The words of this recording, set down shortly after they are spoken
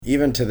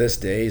Even to this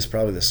day, he's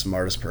probably the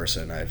smartest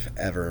person I've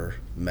ever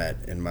met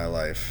in my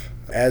life.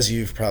 As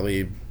you've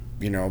probably,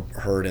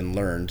 heard and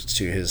learned,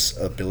 to his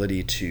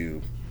ability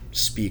to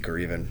speak or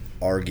even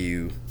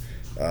argue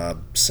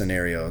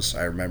scenarios.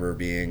 I remember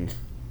being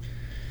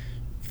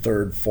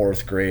third,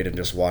 fourth grade and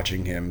just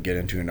watching him get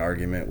into an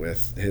argument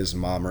with his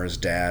mom or his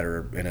dad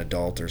or an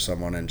adult or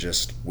someone and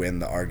just win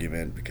the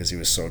argument because he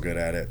was so good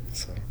at it.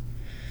 So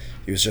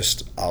he was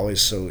just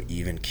always so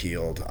even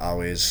keeled,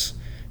 always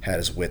had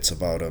his wits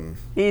about him.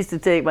 He used to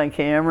take my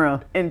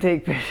camera and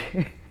take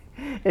pictures,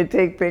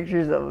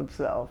 pictures of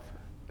himself,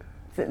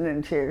 sitting in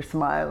a chair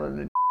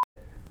smiling.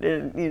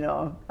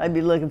 And, I'd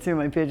be looking through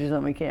my pictures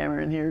on my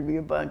camera, and here would be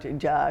a bunch of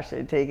Josh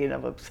had taken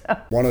of himself.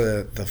 One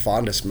of the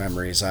fondest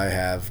memories I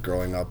have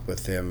growing up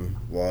with him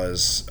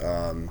was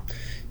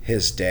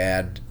his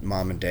dad,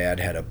 mom and dad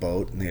had a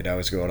boat, and they'd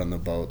always go out on the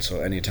boat.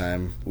 So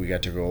anytime we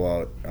got to go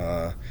out,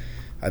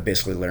 I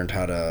basically learned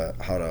how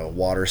to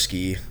water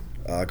ski,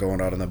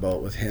 going out on the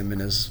boat with him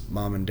and his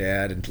mom and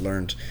dad,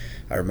 and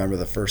I remember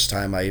the first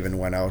time I even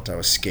went out, I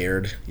was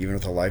scared, even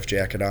with a life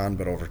jacket on,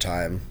 but over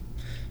time,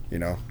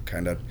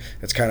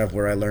 it's kind of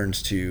where I learned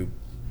to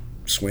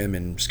swim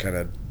and just kind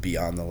of be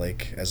on the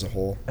lake as a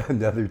whole.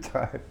 Another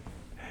time,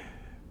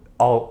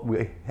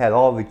 we had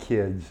all the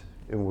kids,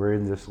 and we're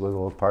in this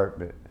little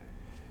apartment,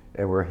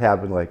 and we're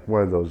having like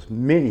one of those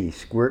mini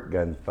squirt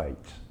gun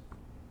fights.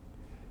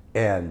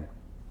 And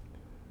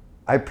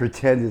I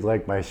pretended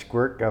like my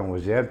squirt gun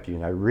was empty,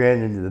 and I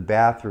ran into the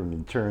bathroom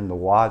and turned the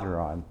water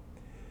on.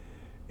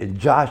 And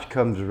Josh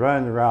comes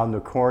running around the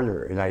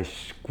corner, and I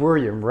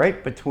squirt him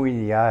right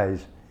between the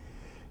eyes.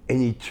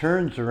 And he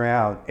turns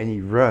around and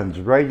he runs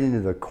right into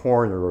the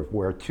corner of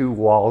where two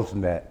walls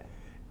met.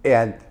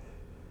 And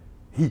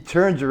he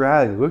turns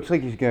around and it looks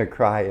like he's gonna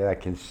cry, and I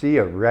can see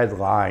a red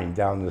line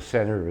down the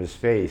center of his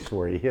face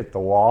where he hit the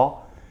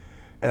wall.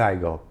 And I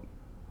go,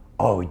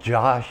 "Oh,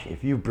 Josh,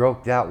 if you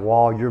broke that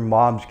wall, your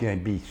mom's gonna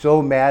be so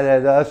mad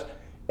at us."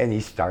 And he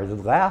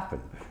started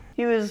laughing.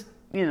 He was,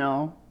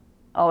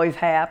 always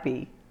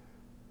happy,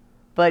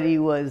 but he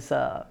was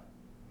a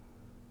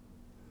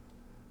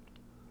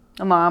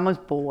mama's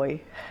boy.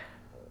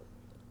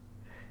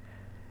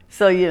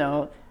 So,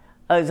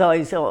 I was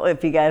always,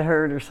 if he got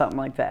hurt or something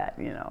like that,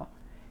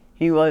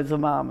 he was a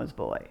mama's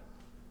boy.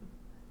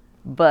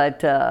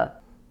 But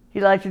he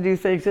liked to do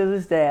things with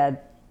his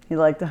dad. He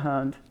liked to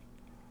hunt,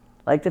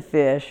 liked to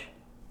fish.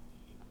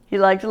 He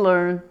liked to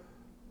learn.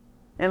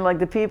 And like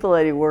the people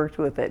that he worked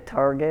with at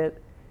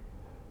Target,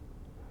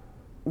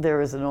 there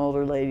was an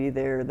older lady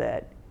there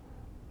that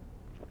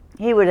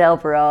he would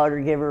help her out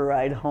or give her a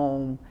ride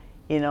home.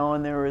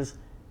 And there was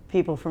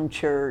people from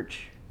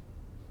church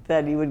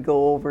that he would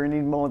go over and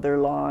he'd mow their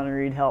lawn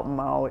or he'd help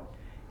them out,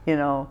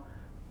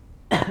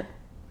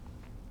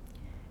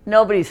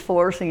 Nobody's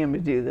forcing him to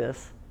do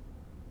this,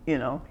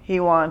 He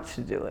wants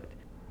to do it.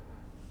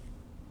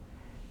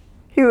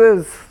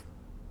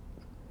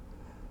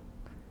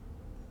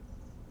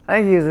 I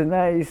think he was a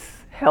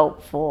nice,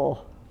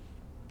 helpful,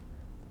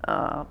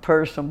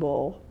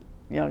 personable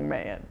young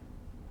man.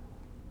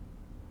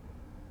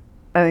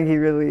 I think he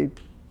really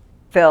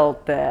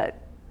felt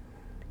that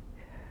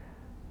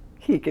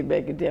he could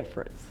make a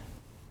difference.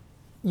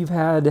 You've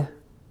had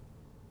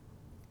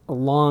a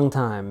long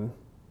time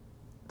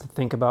to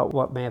think about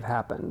what may have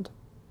happened.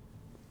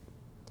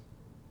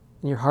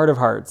 In your heart of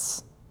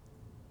hearts,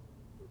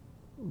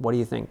 what do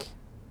you think?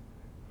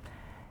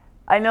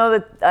 I know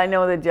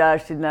that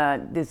Josh did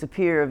not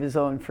disappear of his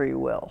own free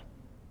will.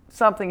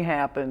 Something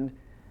happened.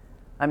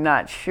 I'm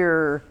not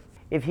sure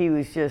if he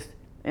was just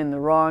in the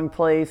wrong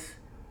place,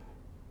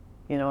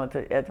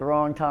 at the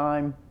wrong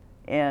time,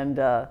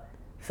 and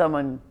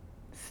someone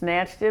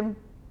snatched him,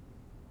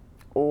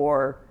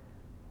 or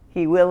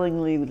he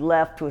willingly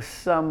left with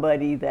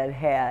somebody that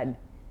had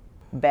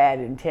bad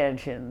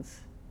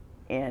intentions,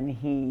 and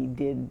he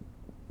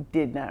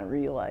did not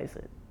realize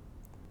it.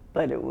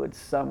 But it was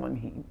someone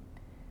he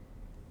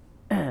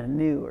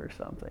knew or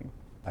something.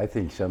 I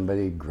think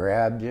somebody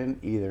grabbed him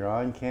either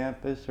on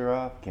campus or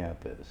off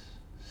campus.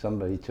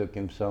 Somebody took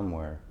him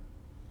somewhere.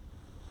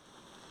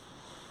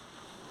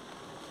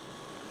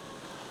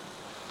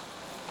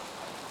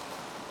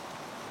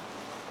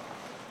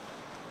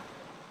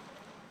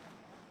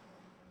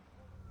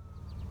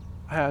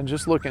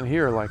 Just looking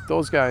here, like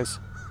those guys,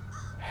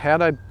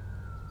 had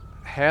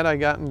I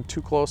gotten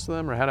too close to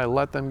them, or had I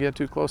let them get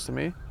too close to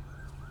me,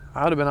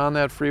 I would have been on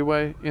that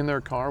freeway in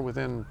their car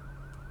within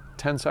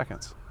 10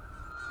 seconds.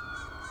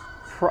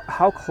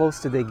 How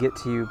close did they get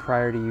to you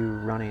prior to you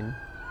running?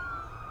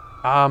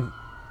 I'd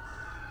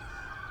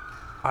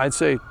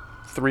say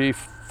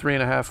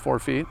 3.5, 4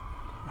 feet.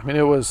 I mean,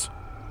 it was,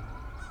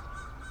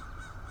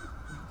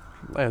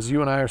 as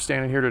you and I are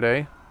standing here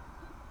today,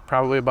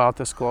 probably about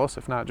this close,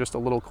 if not just a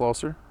little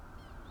closer.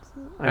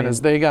 And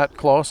as they got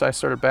close, I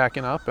started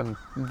backing up, and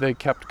they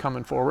kept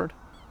coming forward.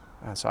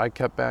 And so I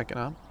kept backing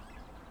up.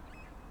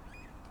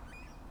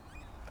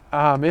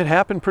 It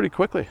happened pretty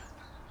quickly.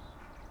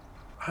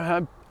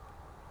 I'm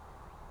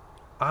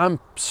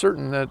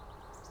certain that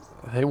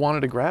they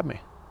wanted to grab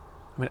me.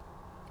 I mean,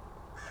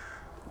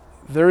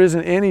 there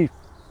isn't any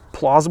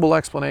plausible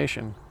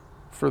explanation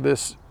for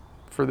this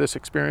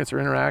experience or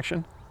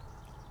interaction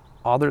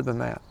other than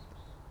that.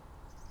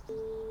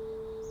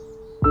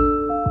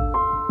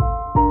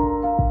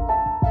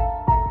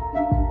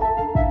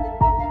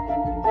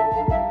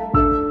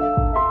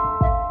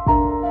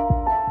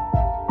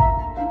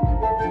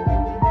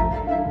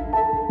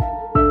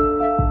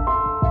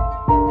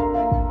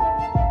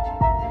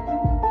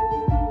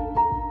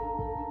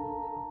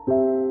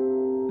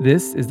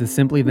 This is the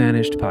Simply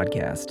Vanished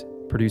podcast,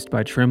 produced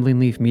by Trembling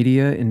Leaf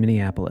Media in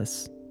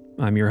Minneapolis.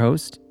 I'm your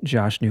host,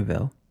 Josh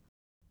Newville.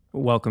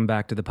 Welcome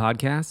back to the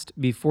podcast.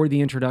 Before the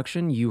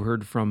introduction, you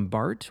heard from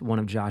Bart, one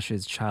of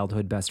Josh's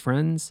childhood best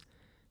friends,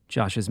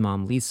 Josh's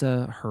mom,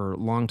 Lisa, her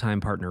longtime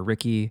partner,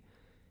 Ricky,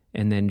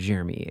 and then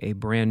Jeremy, a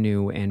brand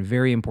new and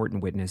very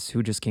important witness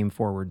who just came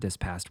forward this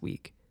past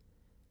week.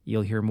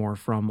 You'll hear more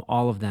from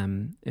all of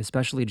them,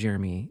 especially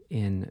Jeremy,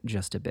 in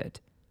just a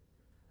bit.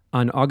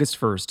 On August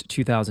 1st,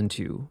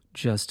 2002,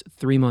 just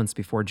 3 months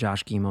before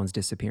Josh Guimone's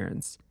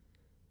disappearance,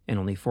 and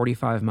only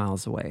 45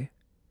 miles away,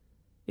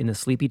 in the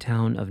sleepy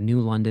town of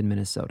New London,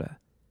 Minnesota,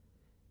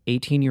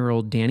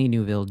 18-year-old Danny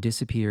Newville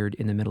disappeared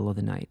in the middle of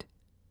the night.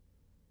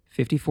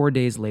 54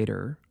 days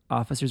later,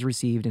 officers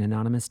received an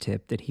anonymous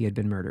tip that he had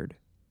been murdered.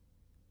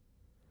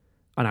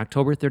 On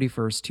October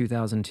 31st,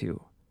 2002,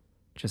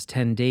 just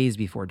 10 days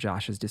before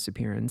Josh's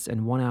disappearance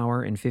and 1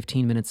 hour and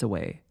 15 minutes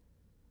away,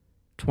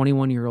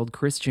 21-year-old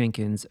Chris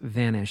Jenkins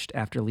vanished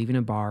after leaving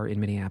a bar in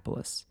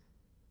Minneapolis.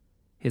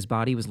 His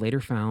body was later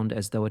found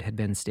as though it had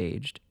been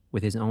staged,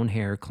 with his own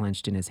hair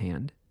clenched in his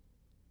hand.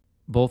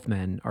 Both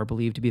men are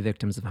believed to be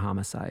victims of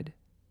homicide,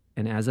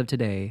 and as of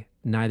today,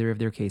 neither of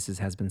their cases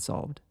has been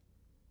solved.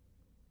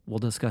 We'll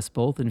discuss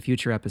both in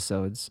future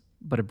episodes,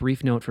 but a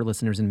brief note for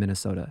listeners in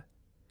Minnesota.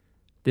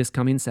 This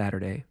coming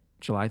Saturday,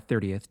 July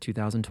 30th,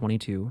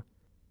 2022,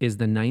 is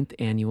the 9th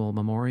annual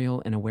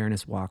Memorial and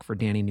Awareness Walk for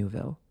Danny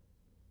Newville.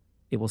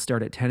 It will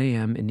start at 10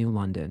 a.m. in New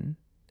London,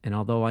 and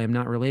although I am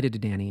not related to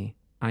Danny,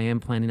 I am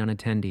planning on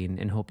attending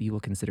and hope you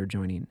will consider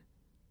joining.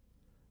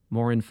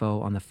 More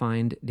info on the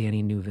Find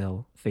Danny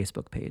Newville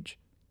Facebook page.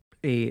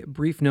 A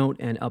brief note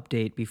and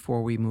update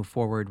before we move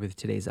forward with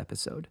today's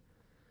episode.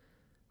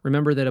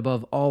 Remember that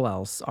above all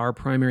else, our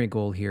primary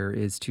goal here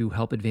is to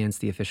help advance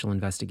the official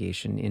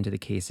investigation into the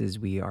cases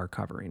we are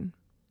covering.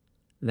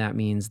 That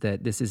means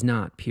that this is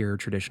not pure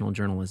traditional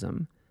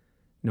journalism,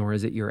 nor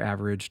is it your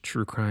average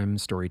true crime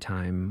story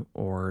time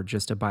or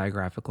just a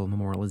biographical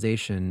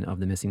memorialization of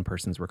the missing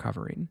persons we're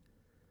covering.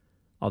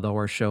 Although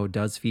our show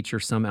does feature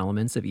some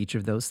elements of each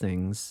of those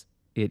things,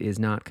 it is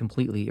not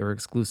completely or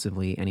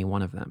exclusively any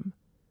one of them.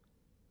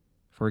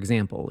 For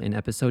example, in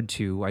episode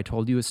 2, I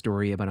told you a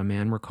story about a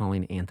man we're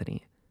calling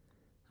Anthony.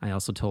 I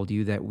also told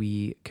you that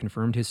we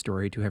confirmed his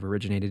story to have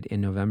originated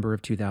in November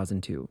of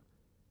 2002.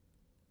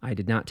 I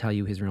did not tell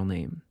you his real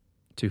name,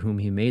 to whom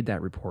he made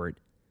that report,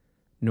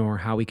 nor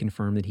how we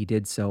confirmed that he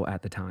did so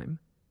at the time.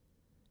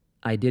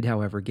 I did,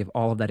 however, give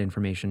all of that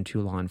information to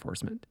law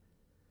enforcement.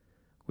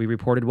 We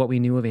reported what we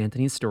knew of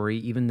Anthony's story,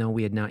 even though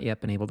we had not yet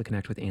been able to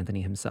connect with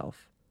Anthony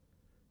himself.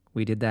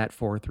 We did that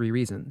for 3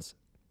 reasons.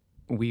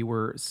 We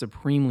were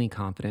supremely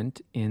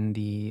confident in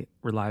the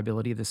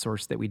reliability of the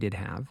source that we did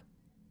have.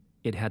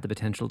 It had the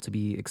potential to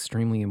be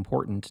extremely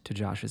important to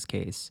Josh's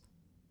case.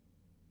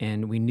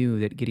 And we knew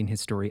that getting his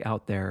story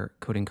out there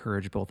could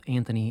encourage both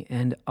Anthony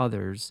and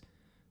others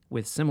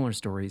with similar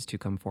stories to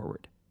come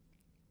forward.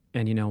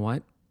 And you know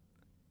what?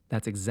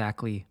 That's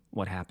exactly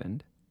what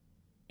happened.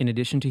 In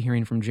addition to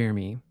hearing from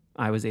Jeremy,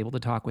 I was able to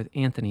talk with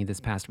Anthony this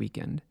past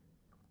weekend.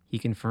 He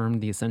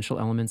confirmed the essential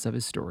elements of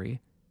his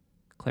story,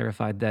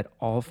 clarified that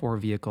all 4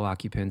 vehicle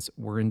occupants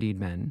were indeed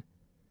men,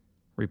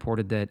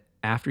 reported that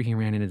after he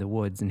ran into the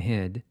woods and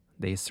hid,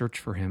 they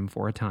searched for him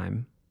for a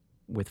time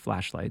with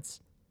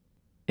flashlights,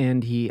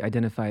 and he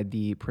identified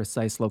the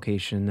precise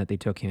location that they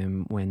took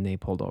him when they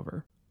pulled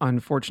over.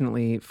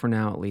 Unfortunately, for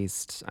now at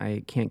least,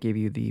 I can't give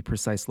you the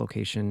precise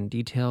location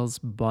details,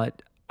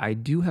 but I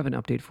do have an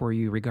update for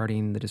you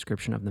regarding the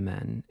description of the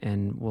men,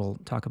 and we'll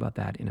talk about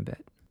that in a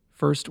bit.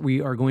 First,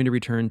 we are going to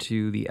return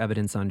to the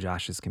evidence on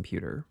Josh's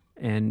computer,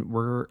 and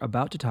we're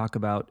about to talk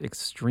about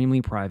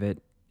extremely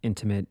private,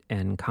 intimate,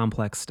 and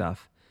complex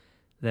stuff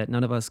that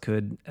none of us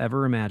could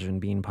ever imagine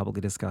being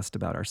publicly discussed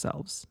about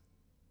ourselves.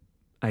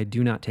 I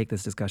do not take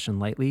this discussion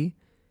lightly.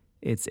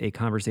 It's a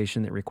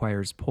conversation that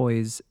requires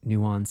poise,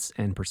 nuance,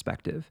 and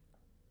perspective.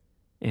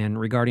 And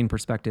regarding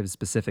perspective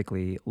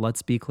specifically,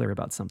 let's be clear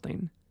about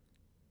something.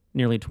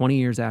 Nearly 20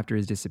 years after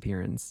his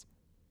disappearance,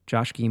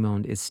 Josh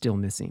Guimone is still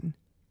missing.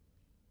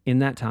 In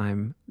that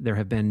time, there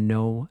have been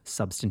no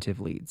substantive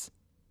leads.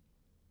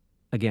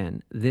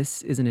 Again,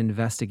 this is an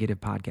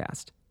investigative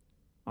podcast.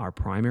 Our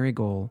primary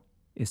goal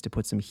is to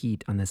put some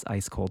heat on this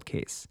ice-cold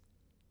case.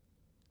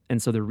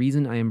 And so the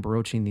reason I am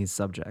broaching these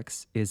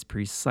subjects is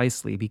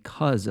precisely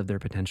because of their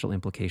potential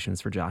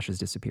implications for Josh's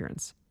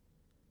disappearance.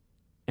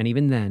 And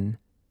even then,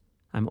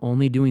 I'm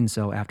only doing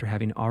so after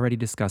having already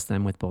discussed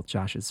them with both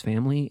Josh's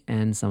family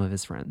and some of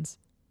his friends.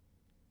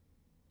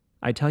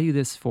 I tell you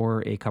this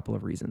for a couple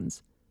of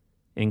reasons.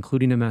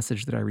 including a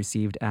message that I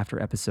received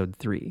after episode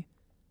 3.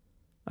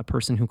 A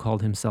person who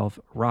called himself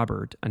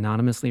Robert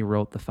anonymously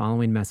wrote the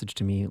following message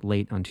to me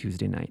late on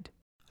Tuesday night.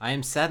 I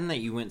am saddened that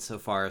you went so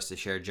far as to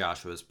share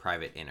Joshua's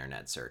private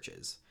internet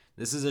searches.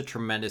 This is a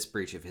tremendous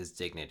breach of his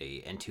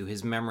dignity and to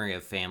his memory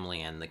of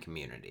family and the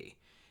community.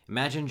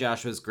 Imagine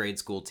Joshua's grade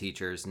school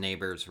teachers,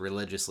 neighbors,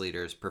 religious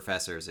leaders,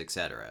 professors,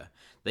 etc.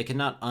 They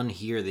cannot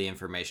unhear the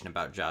information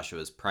about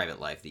Joshua's private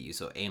life that you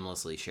so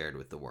aimlessly shared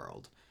with the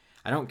world.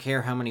 I don't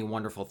care how many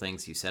wonderful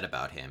things you said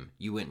about him,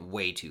 you went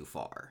way too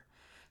far.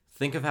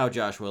 Think of how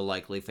Joshua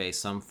likely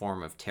faced some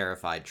form of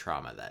terrified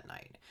trauma that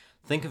night.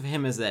 Think of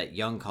him as that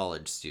young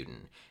college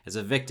student, as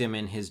a victim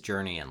in his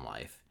journey in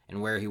life,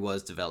 and where he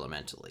was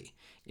developmentally.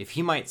 If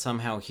he might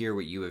somehow hear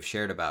what you have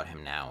shared about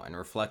him now and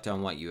reflect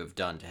on what you have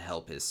done to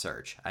help his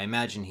search, I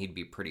imagine he'd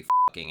be pretty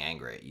fucking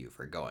angry at you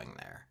for going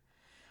there.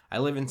 I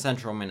live in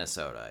central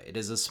Minnesota. It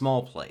is a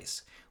small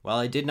place. While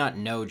I did not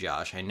know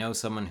Josh, I know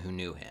someone who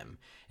knew him.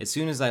 As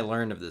soon as I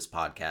learned of this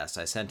podcast,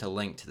 I sent a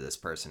link to this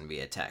person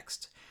via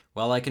text.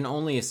 While I can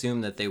only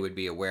assume that they would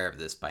be aware of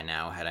this by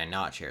now had I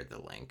not shared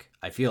the link,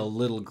 I feel a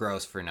little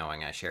gross for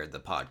knowing I shared the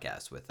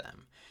podcast with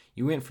them.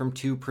 You went from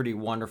 2 pretty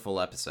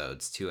wonderful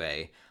episodes to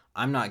a,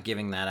 I'm not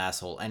giving that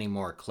asshole any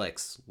more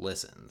clicks,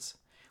 listens.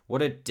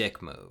 What a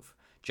dick move.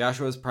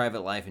 Joshua's private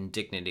life and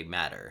dignity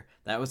matter.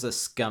 That was a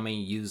scummy,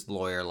 used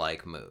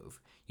lawyer-like move.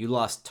 You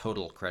lost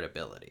total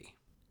credibility.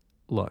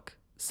 Look,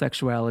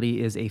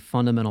 sexuality is a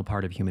fundamental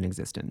part of human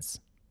existence.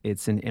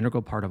 It's an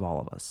integral part of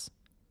all of us.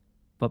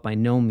 But by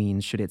no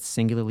means should it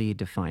singularly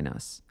define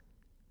us.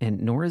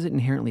 And nor is it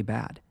inherently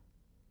bad.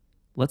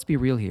 Let's be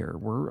real here.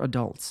 We're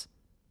adults.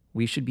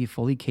 We should be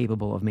fully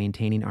capable of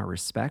maintaining our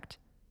respect,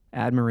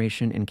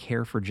 admiration, and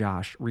care for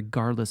Josh,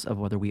 regardless of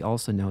whether we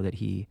also know that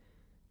he,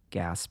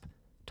 gasp,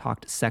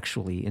 talked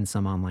sexually in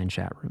some online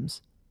chat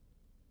rooms.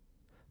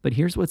 But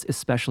here's what's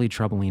especially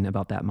troubling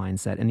about that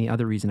mindset and the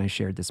other reason I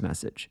shared this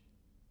message.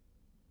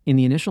 In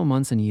the initial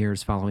months and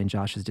years following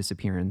Josh's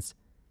disappearance,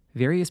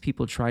 various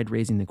people tried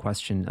raising the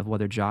question of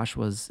whether Josh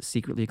was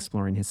secretly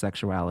exploring his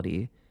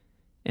sexuality,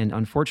 and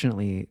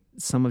unfortunately,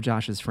 some of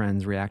Josh's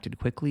friends reacted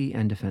quickly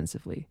and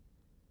defensively,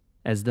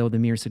 as though the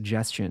mere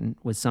suggestion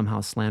was somehow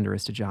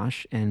slanderous to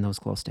Josh and those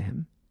close to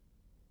him.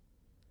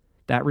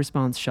 That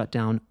response shut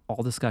down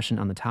all discussion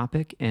on the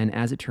topic, and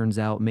as it turns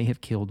out, may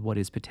have killed what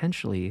is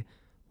potentially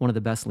one of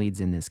the best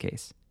leads in this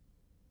case.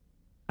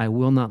 I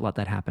will not let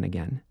that happen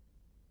again.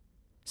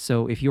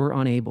 So if you're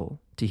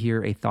unable to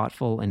hear a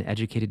thoughtful and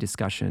educated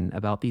discussion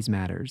about these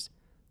matters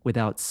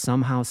without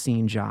somehow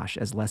seeing Josh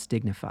as less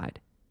dignified,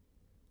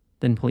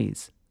 then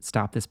please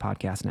stop this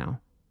podcast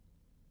now.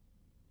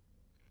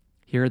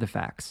 Here are the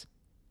facts.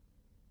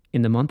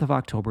 In the month of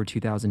October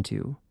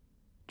 2002,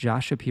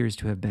 Josh appears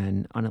to have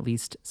been, on at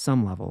least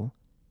some level,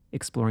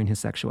 exploring his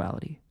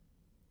sexuality.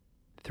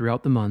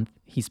 Throughout the month,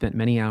 he spent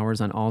many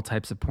hours on all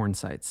types of porn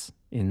sites,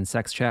 in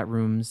sex chat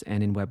rooms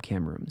and in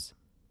webcam rooms.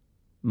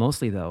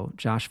 Mostly, though,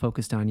 Josh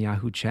focused on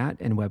Yahoo chat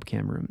and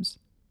webcam rooms.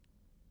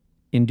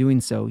 In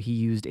doing so, he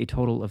used a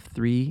total of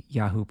 3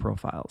 Yahoo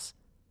profiles,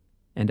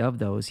 and of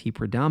those, he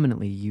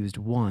predominantly used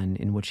one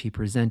in which he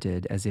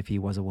presented as if he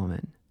was a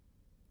woman.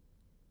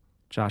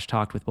 Josh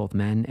talked with both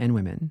men and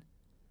women,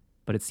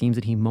 but it seems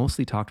that he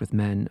mostly talked with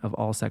men of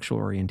all sexual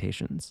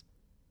orientations,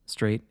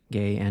 straight,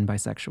 gay, and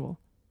bisexual.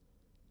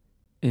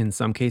 In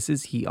some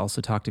cases, he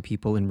also talked to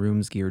people in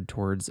rooms geared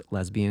towards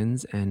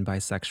lesbians and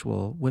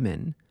bisexual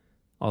women,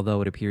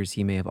 although it appears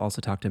he may have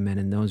also talked to men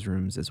in those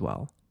rooms as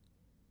well.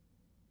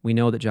 We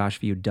know that Josh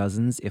viewed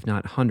dozens, if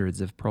not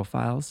hundreds, of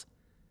profiles,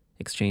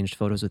 exchanged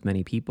photos with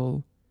many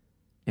people,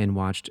 and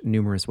watched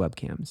numerous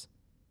webcams.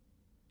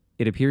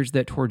 It appears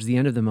that towards the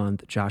end of the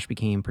month, Josh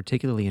became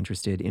particularly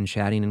interested in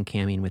chatting and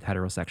camming with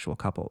heterosexual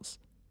couples.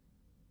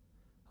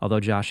 Although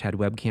Josh had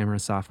web camera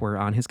software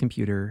on his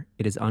computer,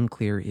 it is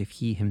unclear if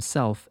he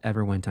himself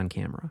ever went on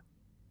camera.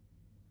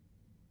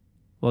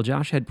 While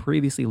Josh had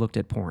previously looked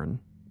at porn,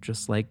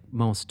 just like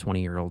most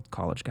 20-year-old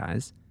college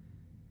guys,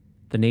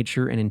 the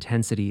nature and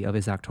intensity of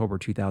his October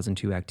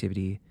 2002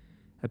 activity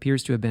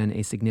appears to have been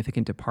a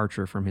significant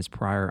departure from his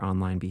prior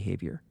online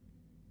behavior.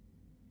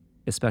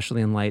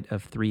 Especially in light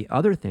of 3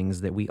 other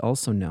things that we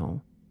also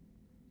know,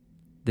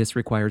 this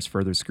requires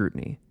further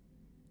scrutiny.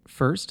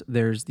 First,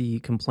 there's the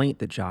complaint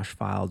that Josh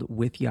filed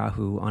with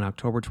Yahoo on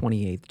October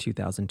 28,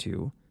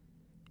 2002,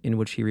 in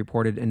which he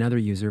reported another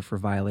user for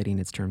violating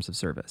its terms of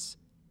service.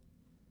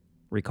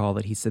 Recall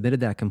that he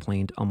submitted that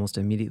complaint almost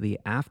immediately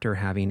after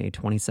having a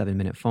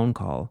 27-minute phone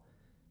call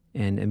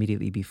and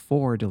immediately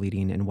before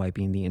deleting and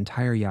wiping the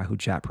entire Yahoo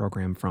chat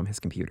program from his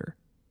computer.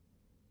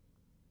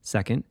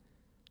 Second,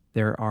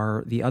 there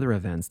are the other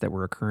events that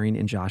were occurring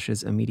in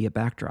Josh's immediate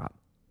backdrop,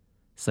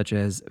 such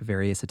as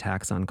various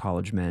attacks on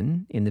college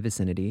men in the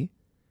vicinity,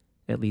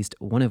 at least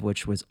one of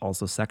which was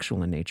also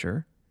sexual in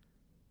nature,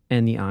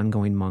 and the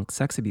ongoing Monk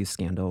sex abuse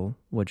scandal,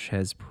 which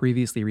has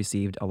previously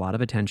received a lot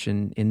of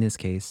attention in this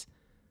case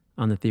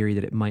on the theory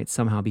that it might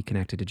somehow be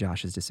connected to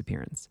Josh's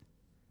disappearance.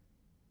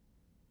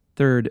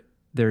 Third,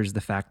 there's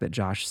the fact that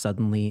Josh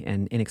suddenly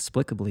and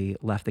inexplicably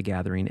left the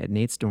gathering at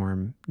Nate's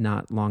dorm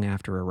not long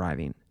after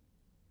arriving.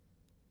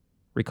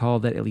 Recall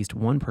that at least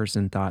one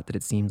person thought that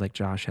it seemed like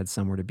Josh had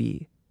somewhere to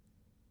be.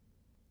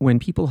 When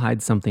people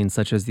hide something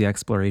such as the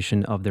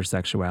exploration of their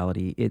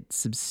sexuality, it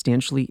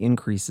substantially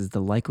increases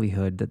the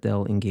likelihood that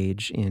they'll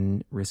engage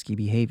in risky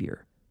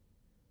behavior.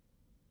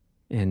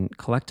 And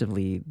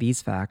collectively,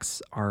 these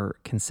facts are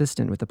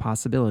consistent with the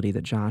possibility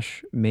that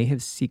Josh may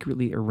have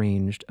secretly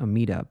arranged a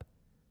meetup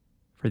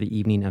for the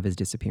evening of his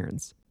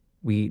disappearance.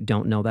 We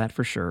don't know that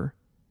for sure,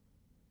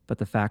 but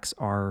the facts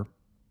are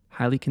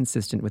highly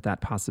consistent with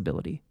that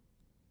possibility.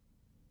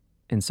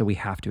 And so we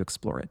have to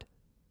explore it.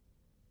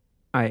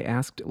 I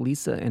asked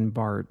Lisa and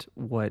Bart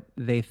what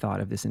they thought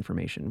of this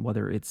information,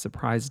 whether it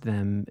surprised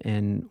them,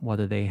 and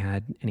whether they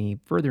had any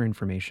further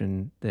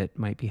information that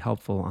might be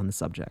helpful on the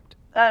subject.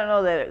 I don't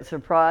know that it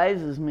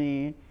surprises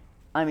me.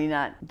 I mean,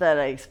 not that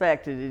I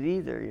expected it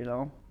either, you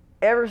know.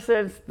 Ever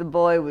since the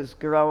boy was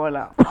growing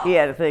up, he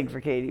had a thing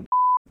for Katie.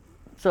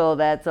 So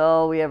that's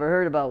all we ever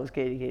heard about was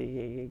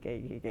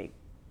Katie.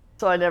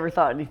 So I never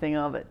thought anything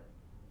of it,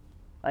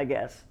 I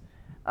guess.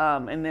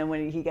 And then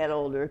when he got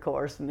older, of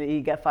course, and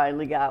he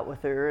finally got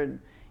with her, and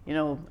you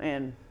know,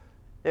 and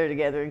they're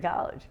together in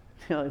college.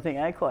 The only thing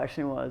I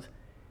questioned was,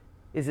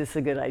 is this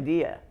a good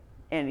idea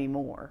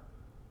anymore?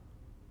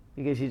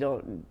 Because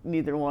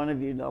neither one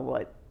of you know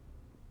what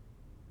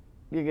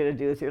you're going to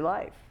do with your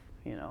life,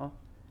 you know.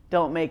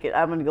 Don't make it,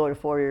 I'm going to go to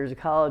 4 years of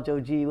college, oh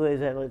gee whiz,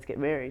 let's get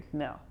married.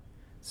 No.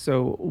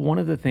 So one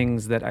of the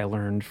things that I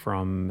learned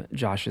from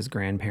Josh's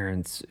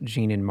grandparents,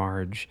 Jean and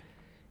Marge,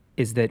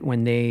 is that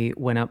when they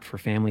went up for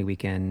family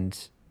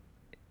weekend,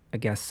 I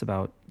guess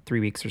about 3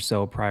 weeks or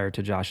so prior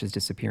to Josh's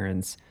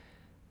disappearance,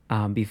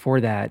 before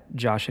that,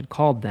 Josh had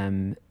called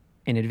them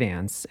in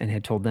advance and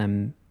had told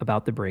them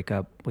about the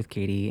breakup with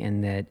Katie,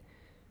 and that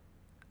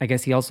I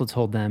guess he also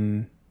told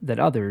them that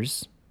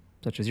others,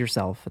 such as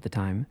yourself at the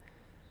time,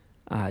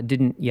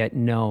 didn't yet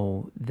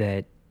know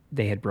that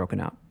they had broken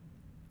up.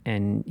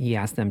 And he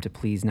asked them to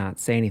please not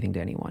say anything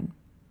to anyone.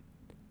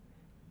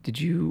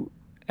 Did you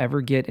ever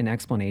get an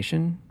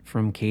explanation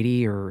from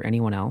Katie or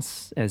anyone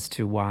else as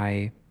to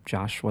why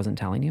Josh wasn't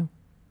telling you?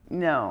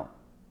 No.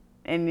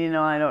 And you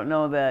know, I don't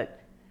know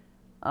that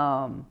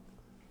I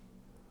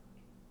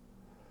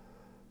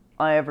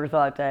ever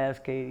thought to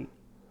ask Katie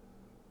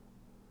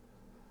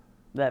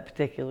that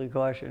particular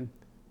question.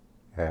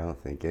 I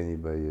don't think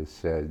anybody has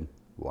said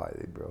why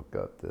they broke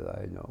up that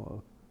I know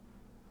of.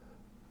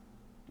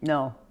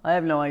 No, I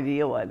have no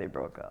idea why they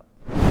broke up.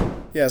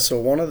 Yeah, so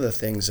one of the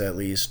things, at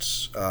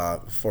least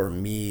for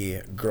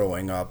me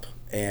growing up,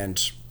 and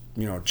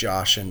you know,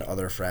 Josh and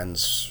other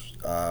friends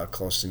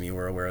close to me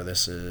were aware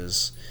this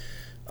is,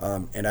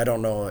 and I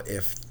don't know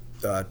if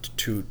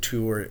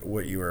to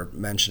what you were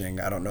mentioning,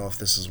 I don't know if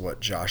this is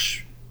what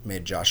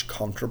made Josh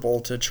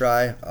comfortable to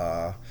try,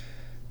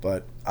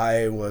 but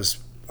I was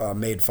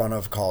made fun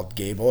of, called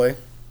gay boy,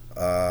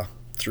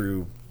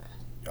 through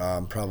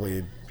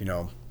probably, you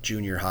know,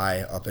 junior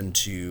high up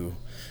into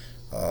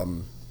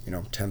 10th,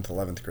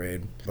 11th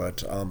grade.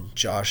 But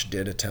Josh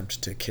did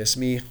attempt to kiss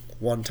me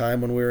one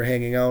time when we were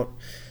hanging out,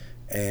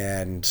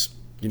 and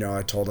you know,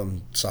 I told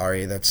him,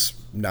 sorry, that's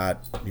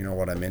not, you know,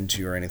 what I'm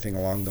into or anything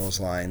along those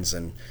lines,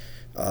 and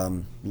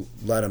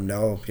let him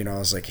know, you know, I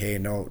was like, hey,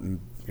 no, you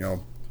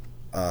know,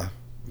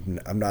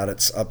 I'm not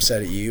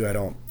upset at you. I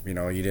don't, you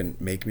know, you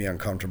didn't make me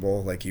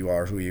uncomfortable, like, you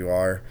are who you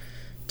are,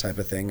 type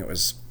of thing.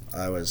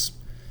 I was,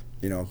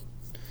 you know,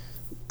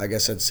 I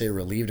guess I'd say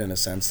relieved in a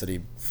sense that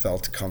he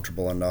felt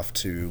comfortable enough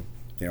to,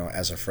 you know,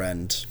 as a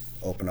friend,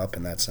 open up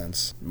in that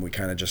sense. And we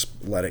kind of just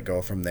let it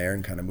go from there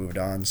and kind of moved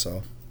on.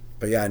 So,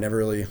 but yeah, I never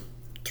really,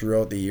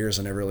 throughout the years,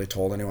 I never really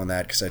told anyone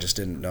that because I just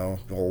didn't know.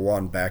 Well,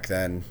 one, back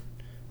then,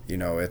 you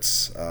know,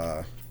 it's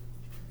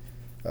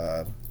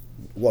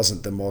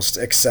wasn't the most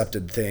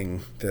accepted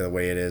thing the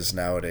way it is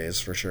nowadays,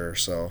 for sure.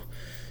 So,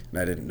 and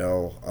I didn't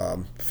know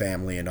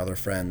family and other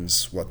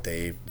friends what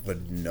they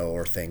would know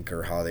or think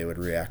or how they would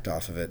react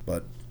off of it.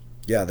 But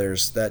yeah, there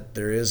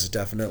is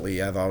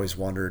definitely, I've always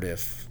wondered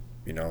if,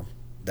 you know,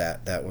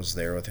 that was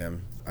there with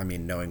him. I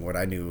mean, knowing what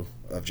I knew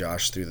of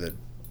Josh through the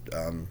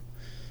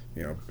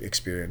you know,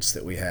 experience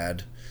that we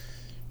had,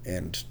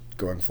 and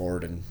going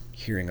forward and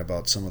hearing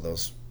about some of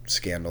those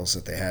scandals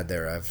that they had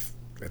there,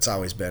 it's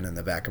always been in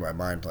the back of my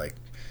mind, like,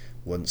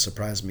 wouldn't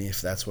surprise me if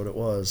that's what it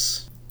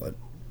was. But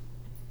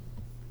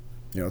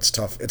you know, it's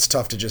tough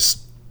to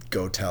just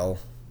go tell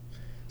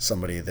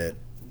somebody that,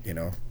 you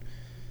know,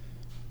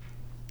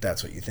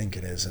 that's what you think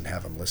it is and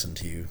have them listen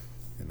to you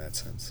in that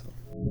sense.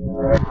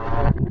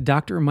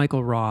 Dr.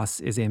 Michael Ross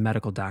is a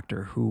medical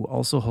doctor who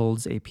also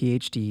holds a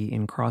PhD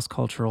in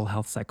cross-cultural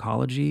health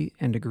psychology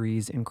and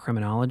degrees in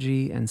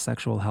criminology and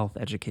sexual health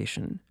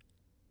education.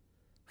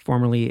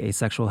 Formerly a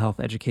sexual health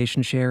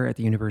education chair at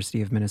the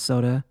University of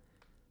Minnesota,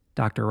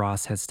 Dr.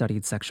 Ross has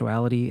studied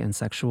sexuality and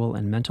sexual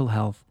and mental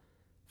health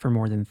for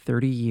more than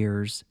 30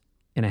 years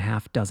in a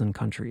half-dozen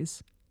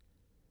countries.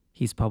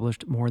 He's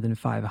published more than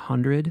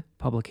 500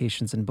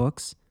 publications and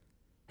books,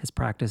 has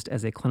practiced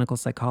as a clinical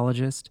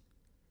psychologist,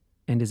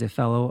 and is a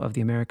fellow of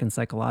the American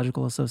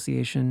Psychological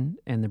Association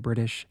and the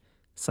British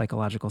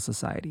Psychological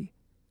Society.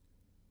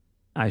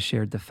 I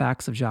shared the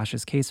facts of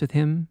Josh's case with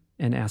him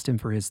and asked him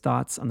for his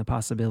thoughts on the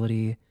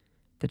possibility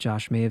that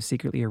Josh may have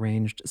secretly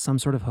arranged some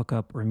sort of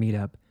hookup or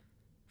meetup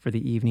for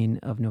the evening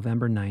of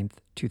November 9th,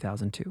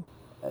 2002.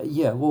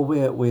 Yeah, well,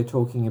 we're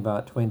talking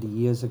about 20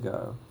 years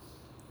ago.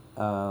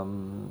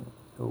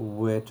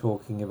 We're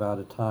talking about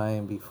a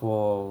time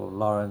before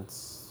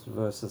Lawrence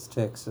versus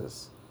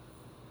Texas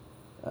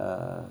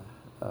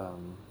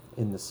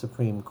in the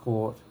Supreme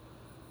Court.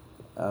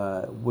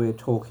 We're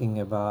talking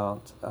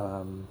about,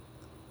 and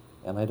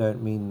I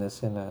don't mean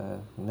this in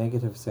a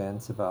negative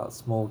sense, about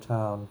small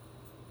town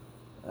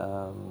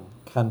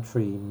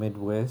country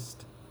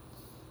Midwest.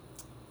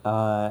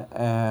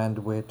 And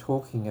we're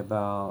talking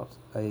about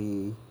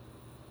a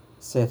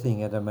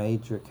setting at a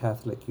major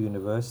Catholic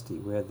university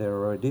where there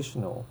are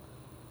additional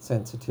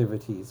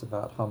sensitivities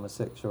about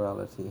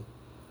homosexuality.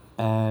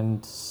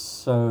 And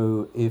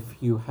so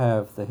if you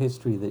have the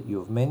history that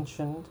you've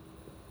mentioned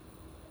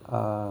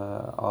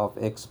of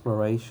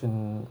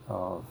exploration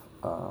of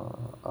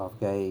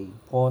gay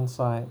porn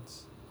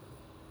sites,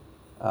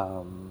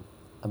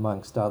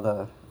 amongst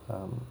other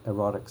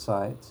erotic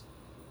sites,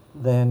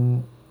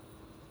 then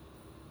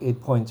it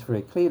points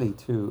very clearly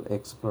to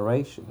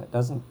exploration. It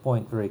doesn't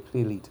point very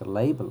clearly to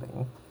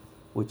labeling,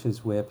 which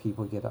is where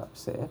people get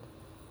upset,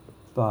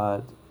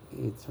 but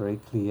it's very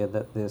clear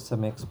that there's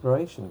some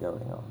exploration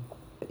going on.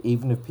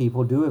 Even if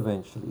people do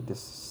eventually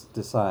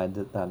decide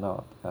that they're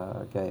not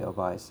gay or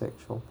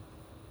bisexual,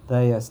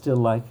 they are still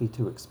likely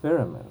to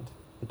experiment.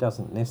 It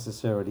doesn't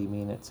necessarily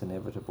mean it's an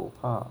inevitable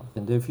path.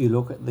 And if you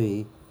look at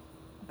the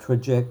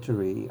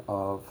trajectory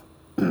of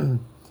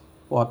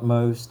what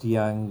most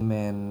young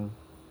men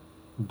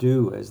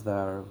do as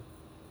they're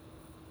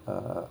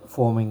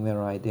forming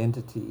their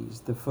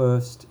identities, the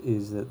first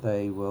is that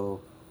they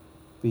will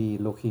be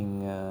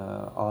looking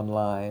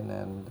online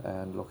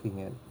and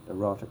looking at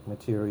erotic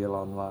material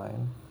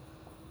online.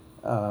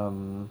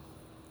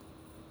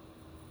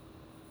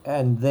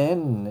 And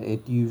then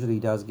it usually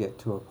does get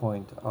to a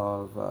point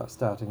of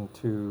starting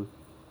to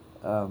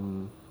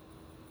go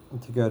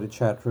to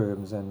chat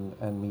rooms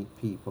and meet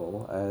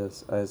people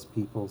as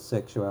people's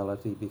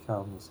sexuality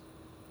becomes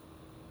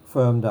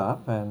firmed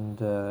up and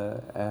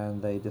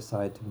they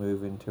decide to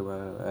move into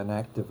an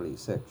actively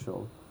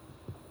sexual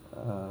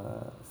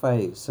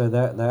phase. So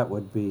that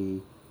would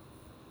be,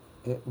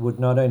 it would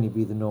not only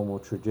be the normal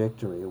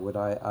trajectory, it would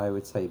I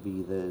would say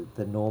be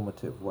the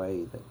normative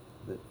way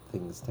that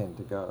things tend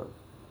to go.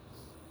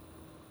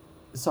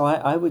 So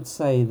I would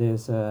say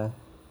there's the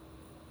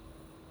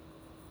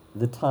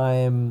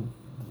time,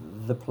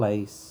 the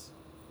place,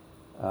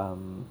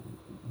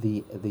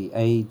 the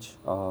age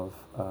of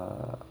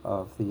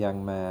the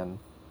young man,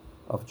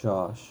 of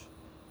Josh,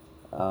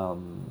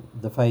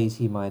 the phase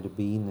he might have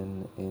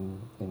been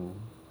in.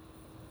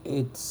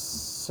 It's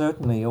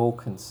certainly all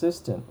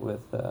consistent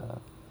with a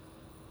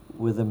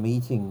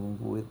meeting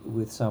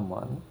with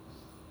someone.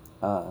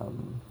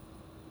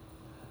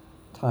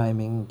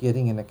 Timing,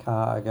 getting in a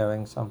car,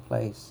 going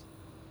someplace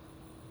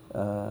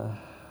where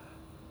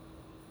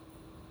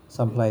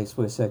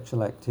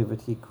sexual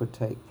activity could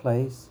take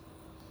place.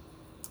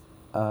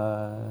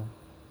 None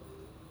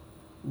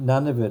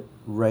of it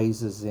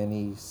raises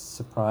any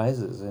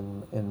surprises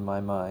in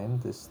my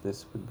mind.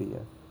 This would be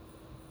a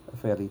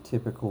fairly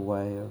typical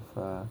way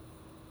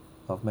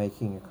of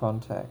making a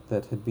contact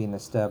that had been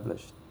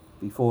established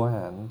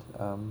beforehand,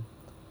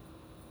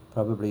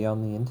 probably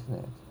on the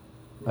internet.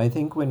 I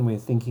think when we're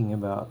thinking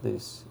about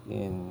this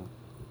in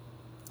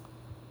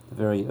the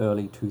very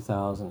early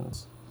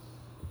 2000s,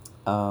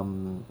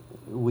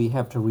 we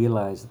have to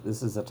realize that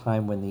this is a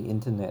time when the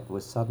internet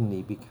was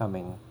suddenly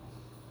becoming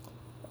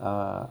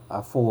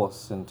a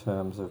force in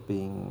terms of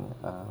being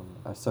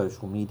a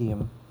social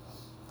medium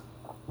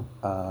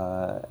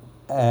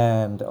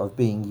and of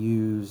being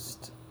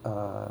used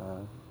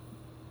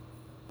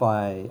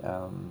by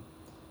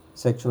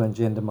sexual and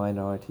gender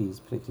minorities,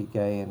 particularly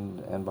gay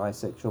and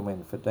bisexual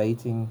men, for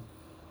dating.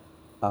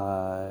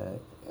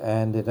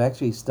 And it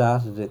actually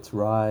started its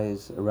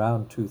rise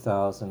around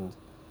 2000,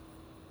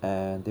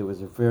 and there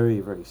was a very,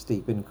 very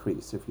steep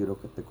increase if you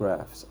look at the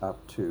graphs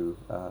up to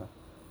about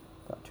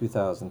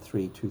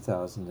 2003,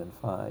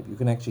 2005. You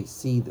can actually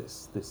see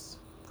this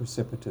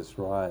precipitous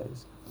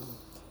rise.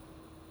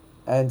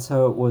 And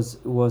so it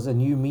was a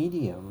new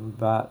medium,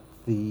 but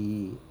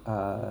the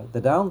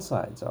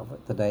downsides of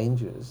it, the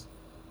dangers,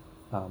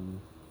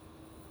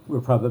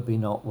 were probably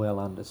not well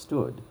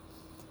understood.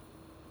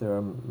 There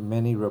are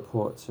many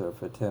reports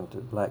of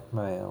attempted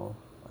blackmail.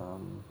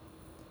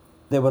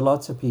 There were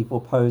lots of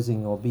people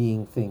posing or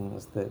being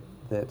things that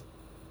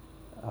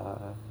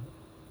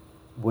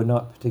were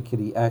not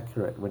particularly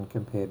accurate when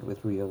compared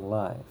with real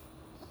life.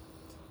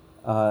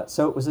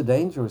 So it was a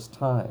dangerous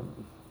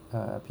time.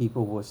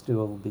 People were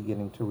still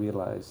beginning to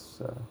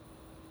realize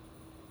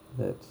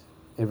that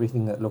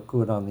everything that looked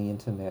good on the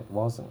internet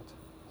wasn't.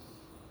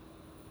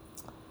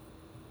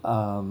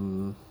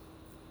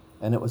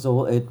 And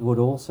it would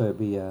also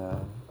be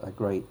a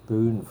great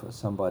boon for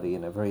somebody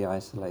in a very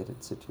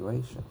isolated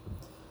situation.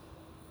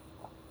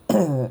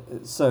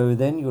 So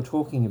then you're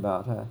talking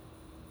about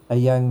a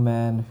young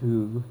man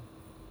who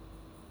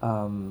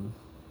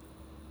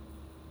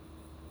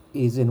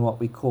is in what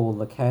we call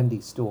the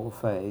candy store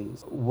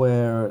phase,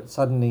 where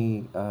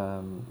suddenly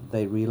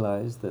they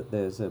realize that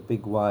there's a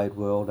big wide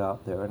world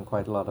out there and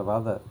quite a lot of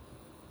other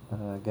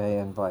gay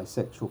and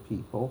bisexual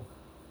people,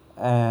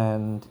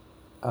 and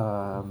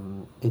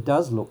it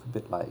does look a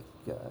bit like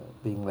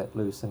being let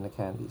loose in the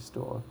candy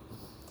store.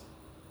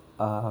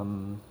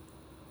 And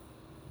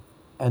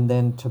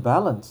then to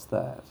balance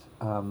that,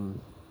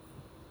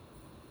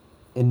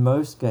 in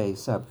most gay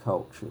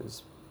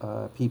subcultures,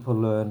 people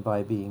learn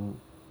by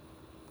being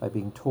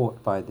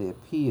taught by their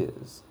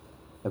peers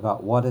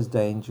about what is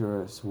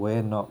dangerous,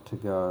 where not to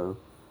go,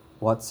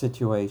 what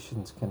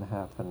situations can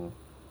happen,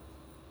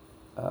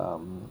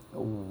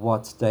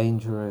 what's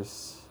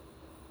dangerous.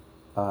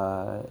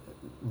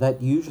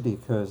 That usually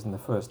occurs in the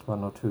first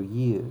 1 or 2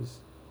 years.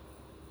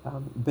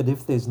 But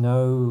if there's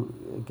no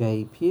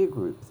gay peer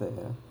group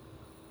there,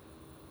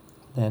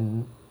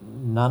 then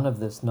none of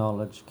this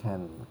knowledge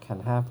can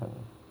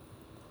happen.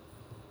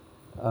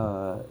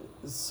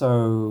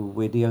 So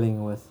we're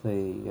dealing with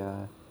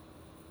the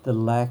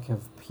lack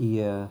of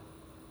peer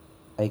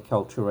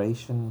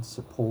acculturation,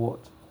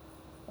 support,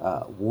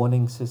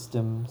 warning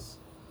systems,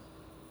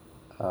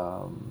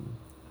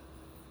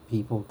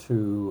 people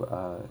to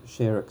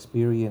share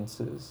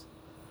experiences.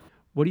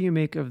 What do you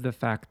make of the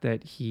fact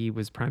that he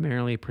was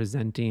primarily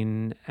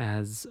presenting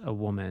as a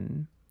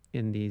woman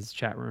in these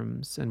chat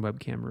rooms and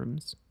webcam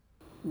rooms?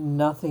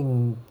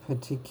 Nothing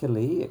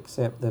particularly,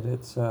 except that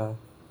it's,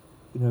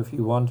 if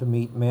you want to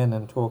meet men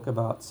and talk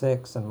about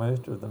sex, and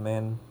most of the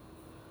men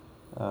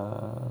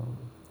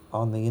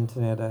on the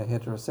internet are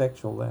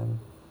heterosexual, then,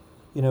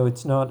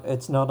 it's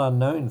not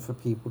unknown for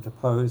people to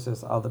pose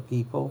as other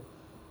people,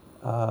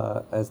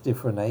 as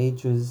different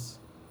ages,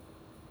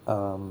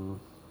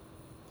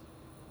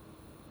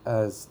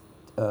 as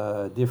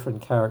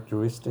different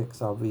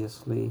characteristics,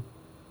 obviously.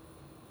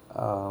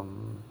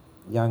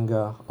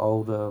 Younger,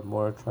 older,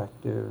 more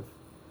attractive,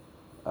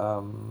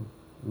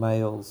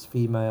 males,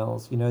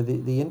 females.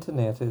 The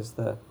internet is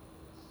the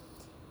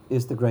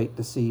great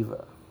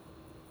deceiver,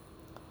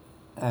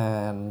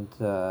 and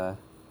I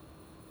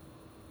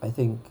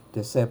think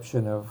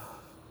deception of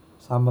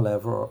some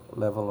level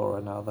or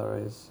another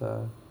is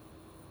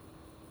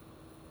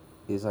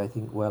I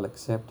think well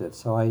accepted.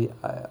 So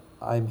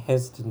I'm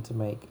hesitant to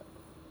make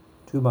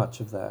too much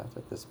of that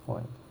at this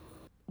point.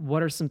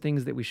 What are some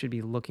things that we should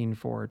be looking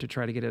for to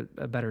try to get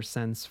a better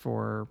sense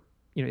for,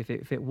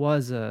 if it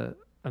was a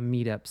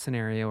meetup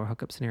scenario or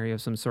hookup scenario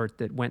of some sort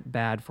that went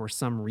bad for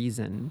some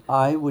reason?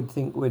 I would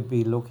think we'd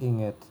be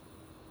looking at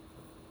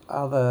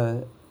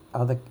other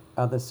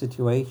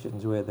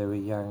situations where there were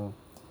young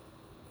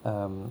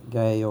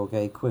gay or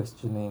gay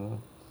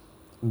questioning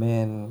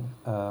men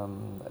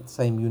at the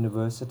same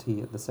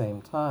university at the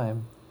same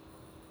time,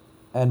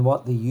 and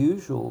what the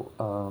usual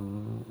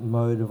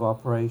mode of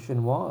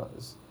operation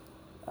was.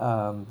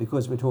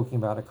 Because we're talking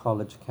about a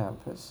college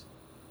campus,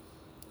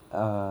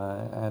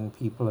 and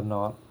people are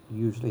not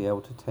usually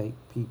able to take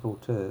people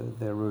to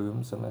their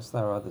rooms unless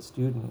there are other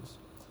students.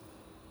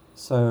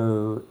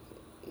 So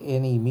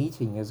any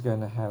meeting is going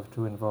to have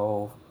to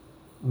involve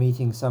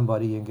meeting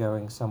somebody and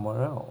going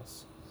somewhere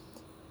else.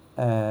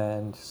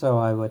 And so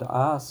I would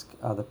ask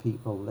other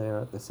people there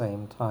at the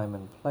same time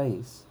and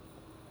place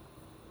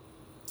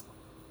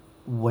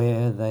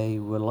where they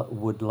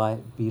would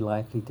be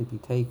likely to be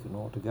taken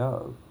or to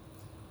go.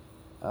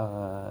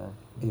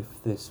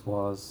 If this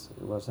was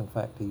in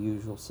fact a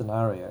usual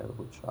scenario,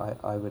 which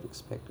I would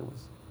expect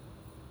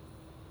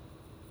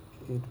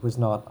it was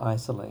not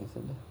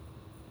isolated,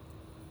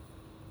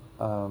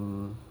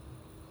 and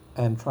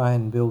try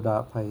and build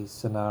up a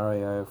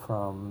scenario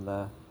from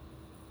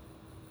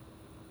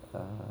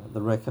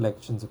the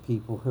recollections of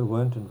people who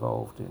weren't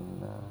involved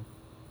in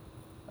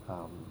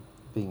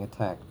being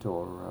attacked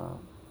or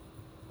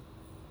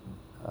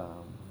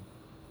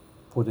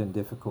put in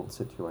difficult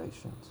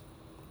situations.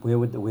 Where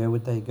would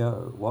they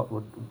go?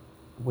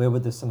 Where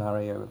would the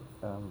scenario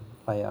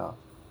play out?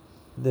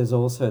 There's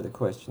also the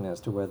question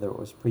as to whether it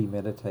was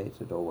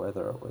premeditated or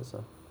whether it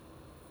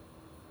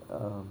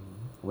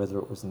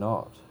was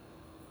not.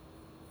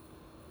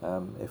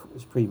 If it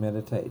was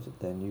premeditated,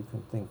 then you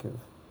can think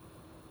of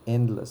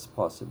endless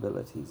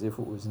possibilities. If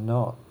it was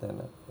not,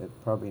 then it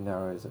probably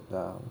narrows it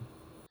down.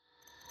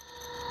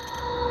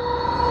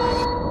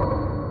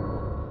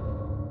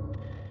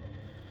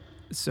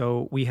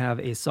 So we have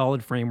a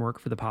solid framework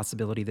for the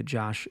possibility that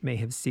Josh may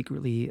have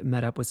secretly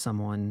met up with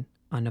someone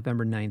on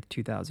November 9th,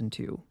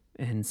 2002,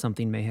 and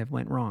something may have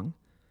went wrong,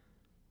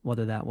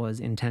 whether that was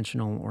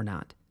intentional or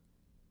not.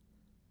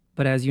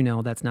 But as you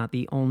know, that's not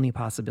the only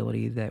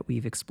possibility that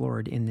we've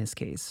explored in this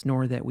case,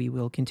 nor that we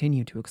will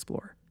continue to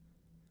explore.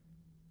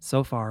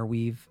 So far,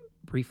 we've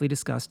briefly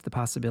discussed the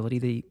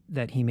possibility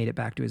that he made it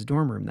back to his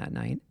dorm room that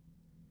night,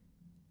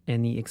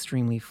 and the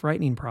extremely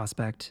frightening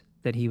prospect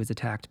that he was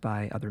attacked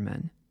by other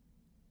men.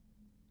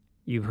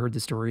 You've heard the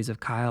stories of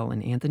Kyle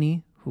and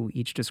Anthony, who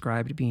each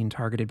described being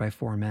targeted by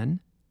 4 men.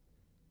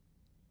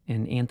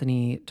 And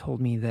Anthony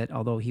told me that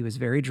although he was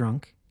very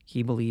drunk,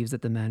 he believes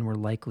that the men were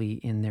likely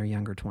in their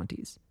younger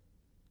 20s.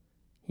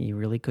 He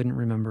really couldn't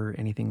remember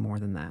anything more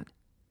than that.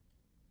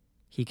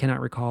 He cannot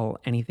recall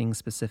anything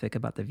specific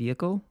about the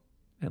vehicle,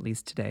 at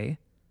least today.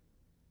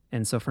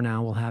 And so for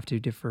now, we'll have to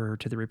defer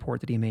to the report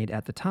that he made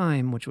at the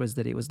time, which was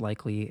that it was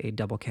likely a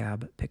double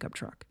cab pickup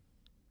truck.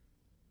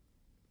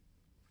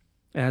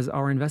 As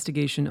our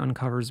investigation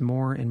uncovers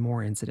more and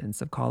more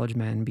incidents of college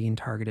men being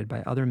targeted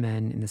by other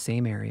men in the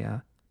same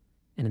area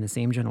and in the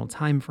same general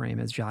time frame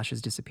as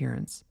Josh's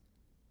disappearance,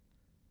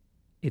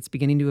 it's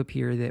beginning to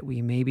appear that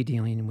we may be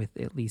dealing with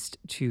at least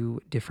 2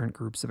 different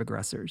groups of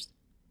aggressors.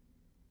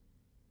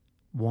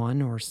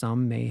 One or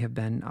some may have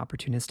been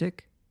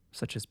opportunistic,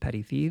 such as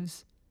petty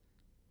thieves,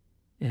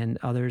 and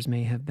others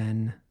may have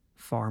been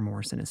far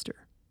more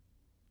sinister.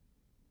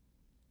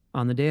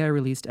 On the day I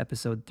released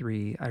episode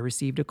 3, I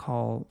received a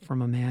call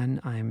from a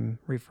man I'm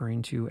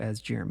referring to as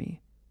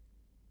Jeremy.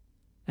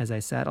 As I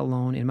sat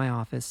alone in my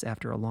office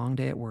after a long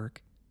day at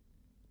work,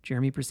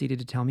 Jeremy proceeded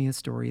to tell me a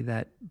story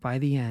that, by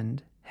the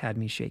end, had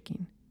me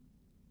shaking.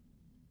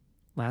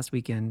 Last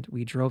weekend,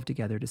 we drove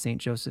together to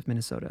St. Joseph,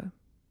 Minnesota,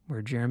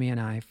 where Jeremy and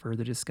I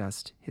further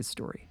discussed his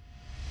story.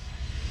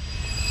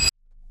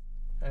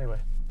 Anyway,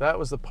 that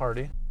was the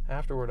party.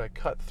 Afterward, I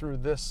cut through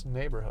this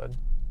neighborhood.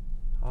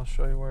 I'll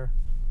show you where.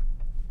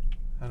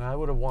 And I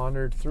would have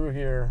wandered through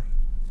here,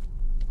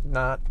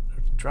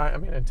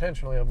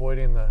 intentionally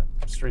avoiding the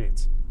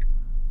streets,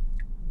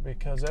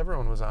 because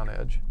everyone was on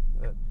edge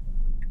that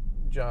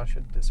Josh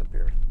had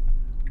disappeared.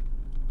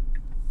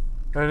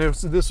 And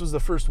this was the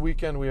first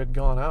weekend we had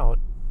gone out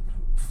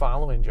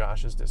following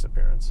Josh's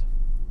disappearance.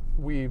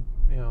 Me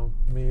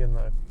and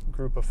the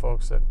group of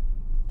folks that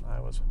I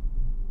was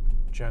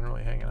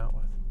generally hanging out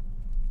with.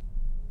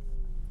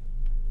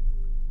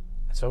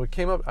 So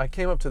I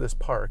came up to this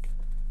park,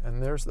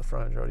 and there's the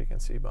frontage road you can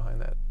see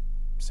behind that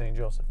St.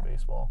 Joseph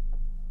baseball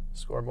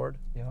scoreboard.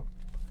 Yep.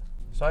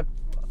 So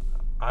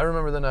I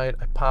remember the night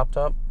I popped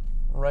up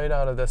right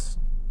up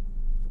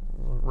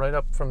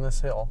from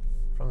this hill,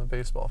 from the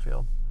baseball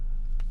field.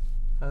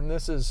 And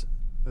this is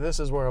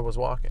where I was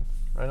walking,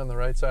 right on the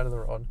right side of the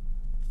road.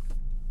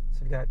 So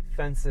we've got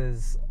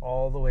fences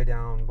all the way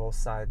down both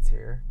sides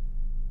here,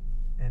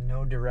 and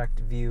no direct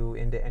view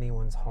into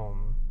anyone's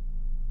home,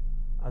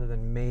 other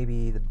than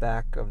maybe the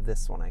back of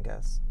this one, I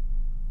guess.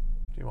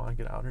 Do you want to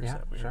get out or is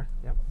that weird? Sure.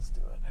 Yep. Let's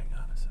do it. Hang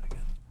on a second.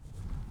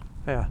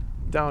 Yeah,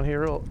 down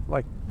here,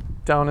 like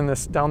down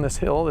this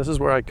hill, this is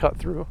where I cut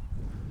through,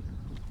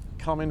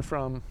 coming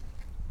from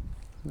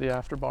the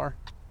after bar,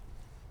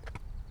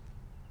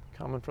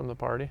 coming from the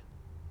party.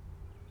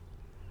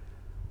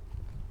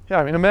 Yeah,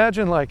 I mean,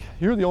 imagine like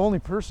you're the only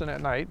person at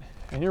night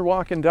and you're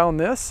walking down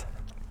this,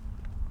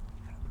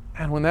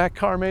 and when that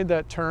car made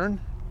that turn,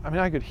 I mean,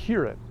 I could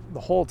hear it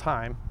the whole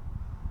time,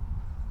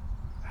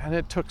 and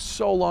it took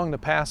so long to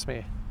pass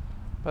me.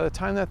 By the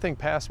time that thing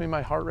passed me,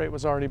 my heart rate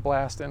was already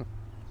blasting.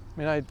 I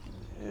mean,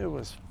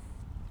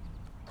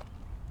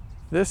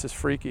 this is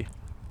freaky.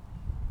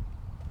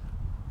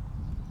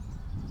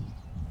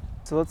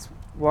 So let's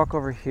walk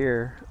over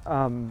here,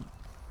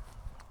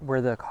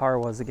 where the car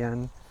was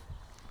again.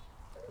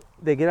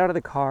 They get out of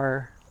the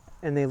car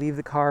and they leave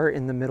the car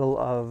in the middle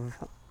of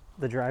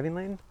the driving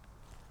lane.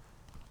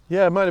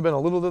 Yeah, it might have been a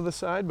little to the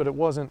side, but it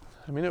wasn't.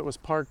 I mean, it was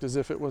parked as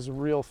if it was a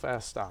real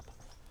fast stop.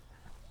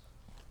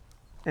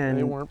 And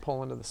they weren't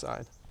pulling to the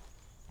side.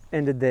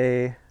 And did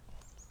they,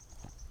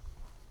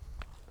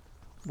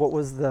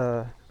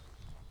 so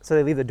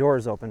they leave the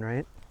doors open,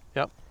 right?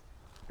 Yep.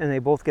 And they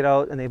both get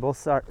out and they both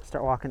start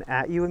walking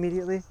at you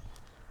immediately?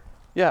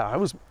 Yeah, I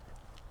was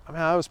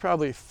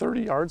probably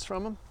 30 yards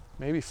from them,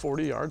 maybe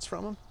 40 yards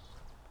from them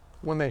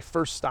when they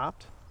first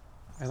stopped,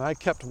 and I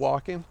kept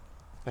walking.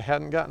 They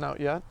hadn't gotten out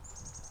yet.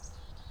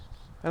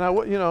 And I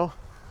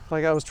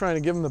was trying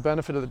to give them the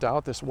benefit of the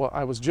doubt.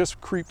 I was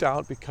just creeped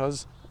out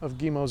because of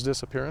Guimau's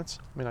disappearance.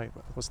 I mean, I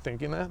was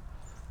thinking that.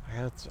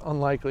 It's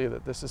unlikely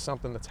that this is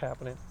something that's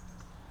happening.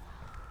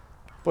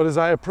 But as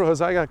I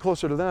got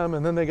closer to them,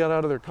 and then they got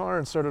out of their car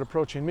and started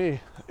approaching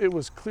me, it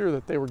was clear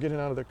that they were getting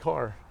out of their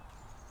car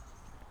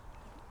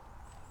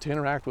to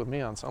interact with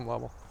me on some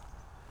level.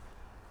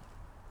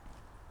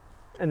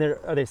 And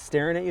are they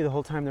staring at you the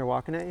whole time they're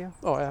walking at you?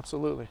 Oh,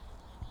 absolutely.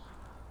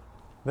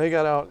 They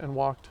got out and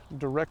walked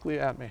directly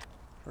at me,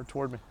 or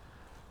toward me.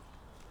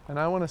 And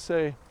I want to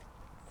say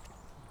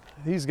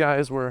these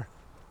guys were,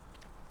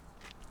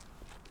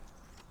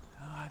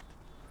 I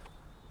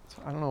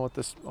don't know what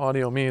this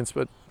audio means,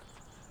 but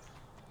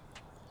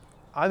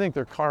I think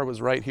their car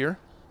was right here.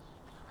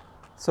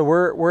 So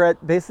we're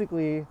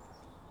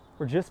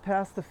just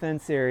past the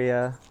fence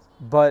area,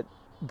 but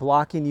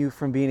blocking you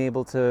from being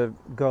able to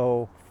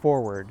go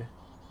forward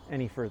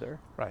any further.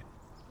 Right.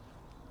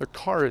 Their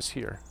car is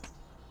here.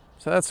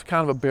 So that's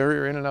kind of a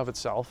barrier in and of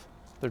itself.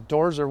 Their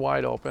doors are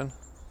wide open.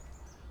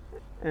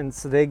 And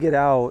so they get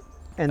out,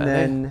 and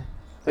then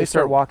They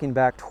start walking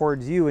back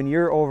towards you, and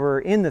you're over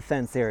in the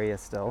fence area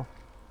still.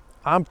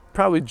 I'm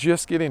probably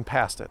just getting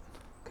past it.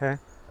 Okay.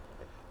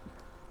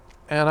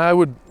 And I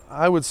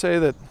would say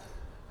that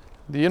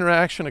the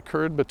interaction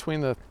occurred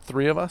between the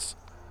three of us,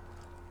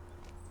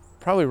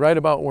 probably right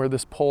about where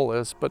this pole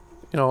is, but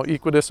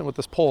equidistant with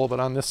this pole, but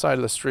on this side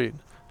of the street.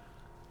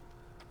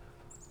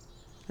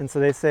 And so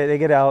they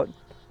get out,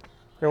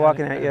 they're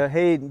walking at you.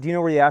 Hey, do you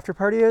know where the after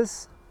party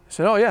is? I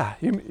said, oh yeah,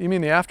 you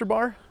mean the after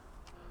bar?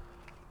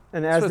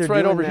 And as So they're it's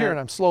right doing over that, here, and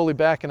I'm slowly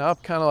backing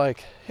up, kind of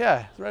like,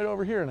 yeah, it's right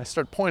over here, and I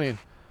start pointing.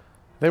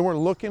 They weren't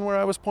looking where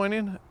I was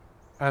pointing,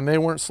 and they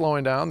weren't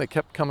slowing down. They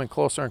kept coming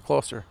closer and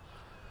closer.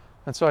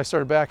 And so I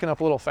started backing up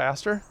a little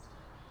faster,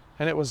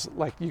 and it was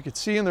like you could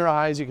see in their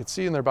eyes, you could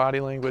see in their body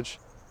language,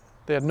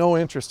 they had no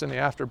interest in the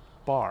after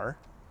bar,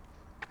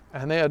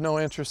 and they had no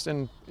interest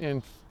in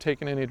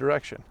taking any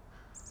direction.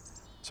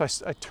 So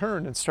I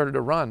turned and started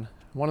to run.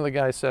 One of the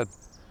guys said,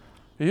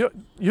 you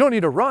don't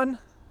need to run.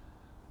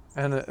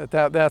 And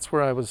that's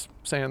where I was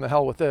saying, the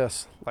hell with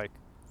this. Like,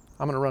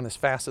 I'm gonna run as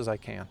fast as I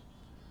can.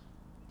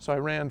 So I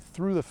ran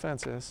through the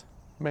fences,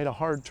 made a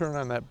hard turn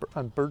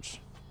on Birch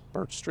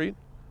Street,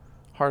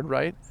 hard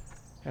right,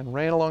 and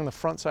ran along the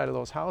front side of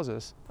those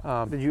houses.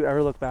 Did you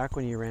ever look back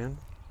when you ran?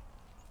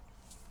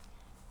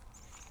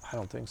 I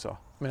don't think so.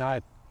 I mean,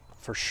 I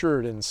for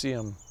sure didn't see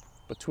him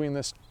between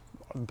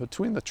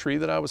the tree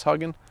that I was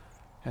hugging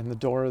and the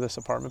door of this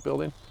apartment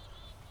building.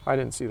 I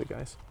didn't see the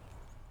guys.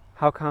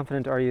 How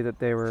confident are you that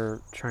they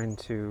were trying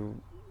to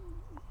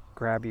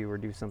grab you or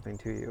do something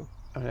to you?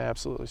 I mean,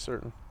 absolutely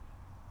certain.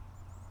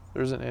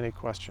 There isn't any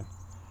question.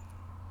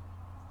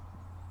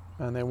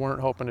 And they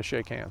weren't hoping to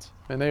shake hands.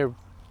 And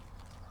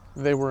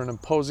they were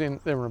imposing,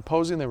 they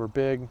were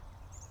big,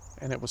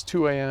 and it was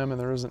 2 a.m.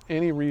 and there isn't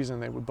any reason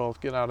they would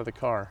both get out of the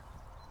car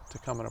to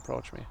come and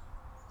approach me.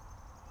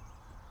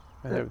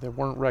 And they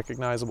weren't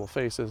recognizable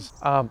faces.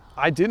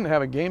 I didn't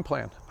have a game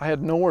plan. I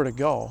had nowhere to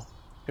go.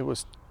 It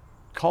was,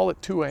 call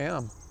it 2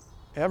 a.m.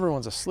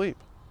 Everyone's asleep.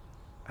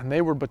 And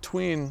they were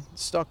between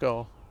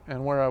Stucco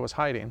and where I was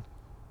hiding.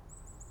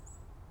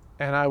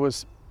 And I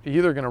was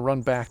either gonna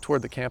run back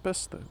toward the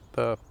campus,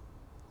 the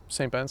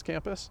St. Ben's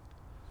campus,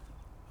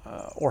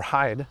 or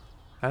hide.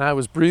 And I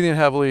was breathing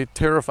heavily,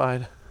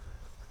 terrified.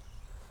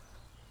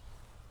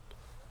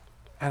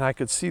 And I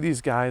could see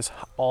these guys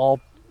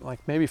all,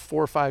 like maybe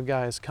 4 or 5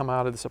 guys come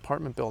out of this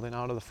apartment building,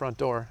 out of the front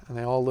door, and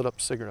they all lit up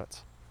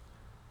cigarettes.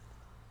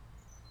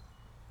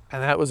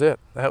 And that was it.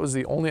 That was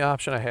the only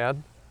option I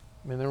had.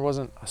 I mean, there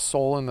wasn't a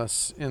soul in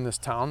this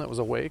town that was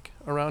awake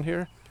around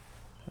here.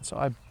 And so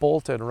I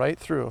bolted right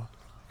through.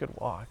 I could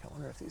walk. I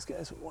wonder if these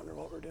guys would wonder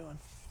what we're doing.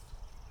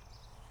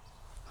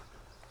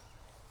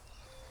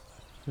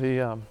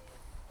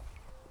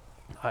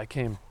 I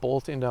came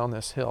bolting down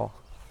this hill.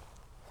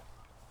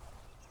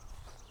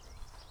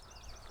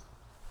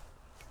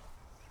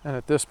 And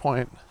at this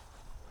point,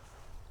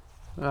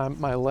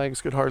 my legs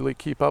could hardly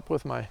keep up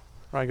with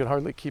I could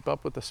hardly keep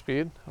up with the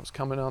speed. I was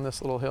coming down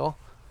this little hill,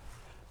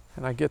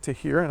 and I get to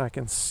here and I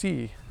can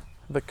see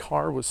the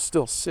car was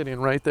still sitting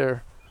right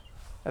there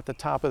at the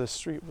top of the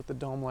street with the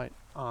dome light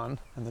on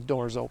and the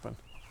doors open.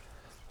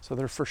 So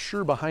they're for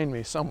sure behind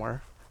me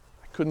somewhere.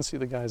 I couldn't see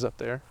the guys up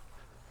there.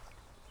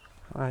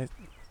 I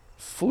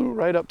flew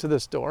right up to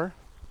this door.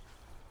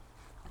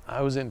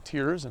 I was in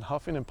tears and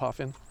huffing and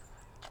puffing,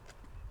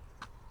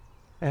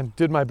 and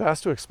did my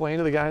best to explain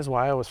to the guys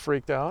why I was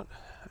freaked out.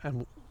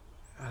 And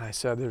I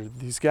said, there are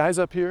these guys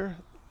up here,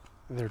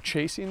 they're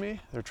chasing me,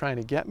 they're trying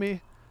to get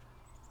me,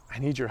 I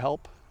need your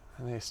help.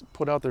 And they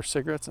put out their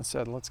cigarettes and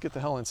said, let's get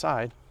the hell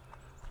inside.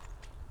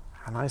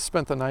 And I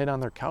spent the night on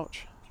their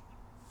couch.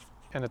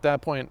 And at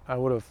that point, I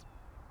would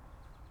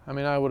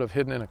have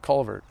hidden in a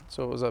culvert.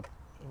 So it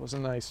was a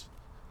nice,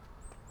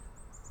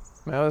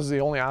 that was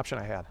the only option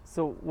I had.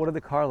 So what did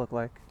the car look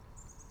like?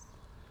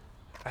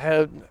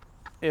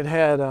 It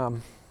had,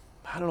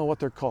 I don't know what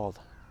they're called,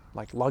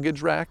 like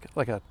luggage rack,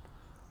 like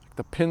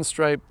the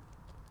pinstripe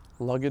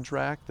luggage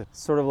rack that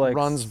Sort of like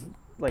runs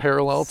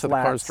parallel to the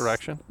car's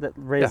direction. That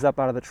raise up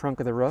out of the trunk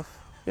of the roof?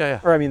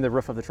 Yeah. Or I mean the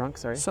roof of the trunk,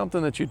 sorry.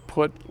 Something that you'd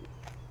put,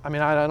 I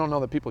mean, I don't know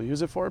that people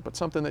use it for it, but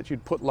something that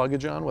you'd put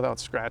luggage on without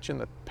scratching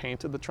the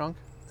paint of the trunk.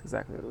 That's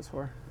exactly what it was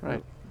for.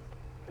 Right.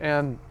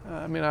 And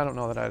I mean, I don't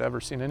know that I'd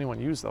ever seen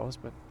anyone use those,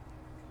 but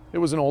it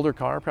was an older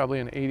car, probably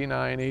an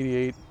 89,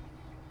 88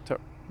 to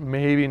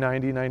maybe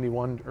 90,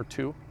 91 or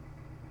 2.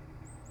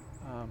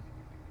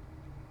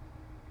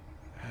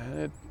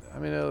 And it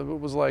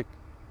was like,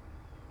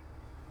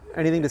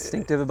 Anything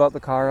distinctive about the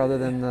car other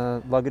than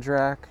the luggage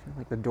rack,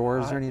 like the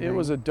doors or anything? it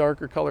was a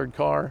darker colored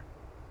car.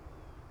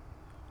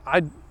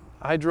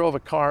 I drove a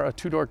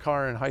 2-door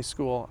car in high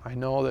school. I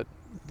know that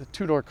the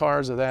 2-door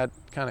cars of that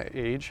kind of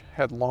age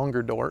had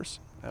longer doors.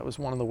 That was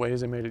one of the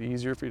ways they made it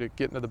easier for you to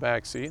get into the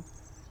back seat.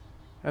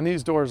 And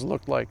these doors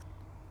looked like,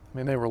 I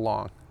mean, they were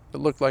long. It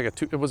looked like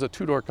it was a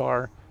 2-door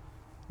car,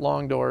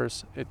 long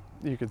doors.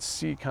 You could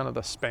see kind of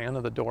the span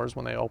of the doors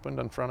when they opened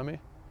in front of me.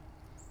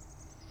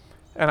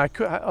 And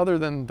other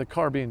than the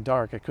car being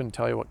dark, I couldn't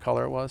tell you what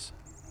color it was.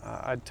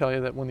 I'd tell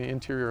you that when the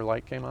interior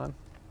light came on,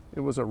 It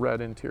was a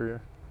red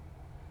interior.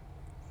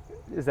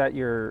 Is that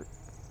your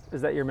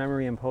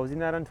memory imposing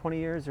that on 20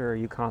 years, or are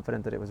you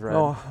confident that it was red?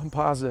 No, I'm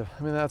positive.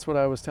 I mean, that's what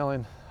I was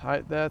telling.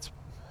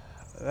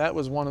 That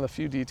was one of the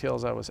few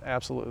details I was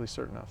absolutely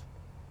certain of.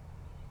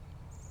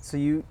 So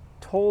you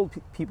told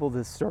people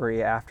this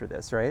story after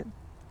this, right?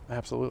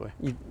 Absolutely.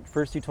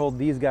 First you told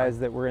these guys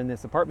that were in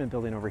this apartment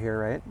building over here,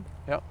 right?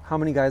 Yep. How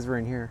many guys were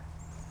in here?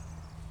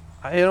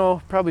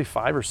 Probably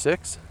 5 or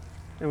 6.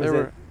 And was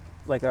it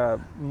like a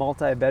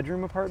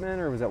multi-bedroom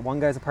apartment, or was it one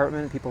guy's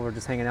apartment people were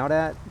just hanging out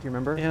at? Do you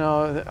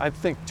remember? I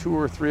think 2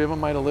 or 3 of them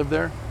might have lived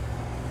there.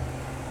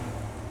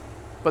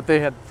 But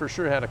they had for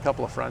sure had a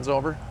couple of friends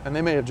over, and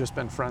they may have just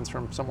been friends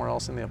from somewhere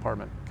else in the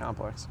apartment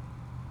complex.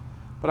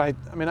 But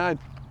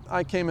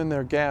I came in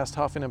there gassed,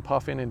 huffing and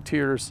puffing, in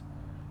tears.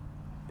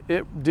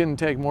 It didn't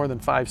take more than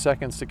 5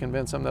 seconds to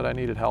convince them that I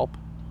needed help,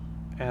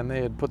 and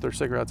they had put their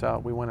cigarettes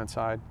out. We went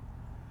inside.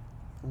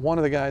 One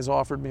of the guys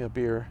offered me a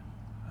beer,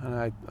 and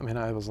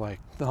I was like,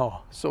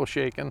 no, so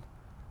shaken.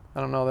 I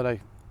don't know that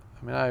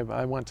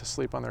I went to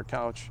sleep on their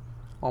couch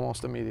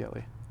almost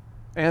immediately.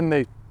 And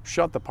they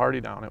shut the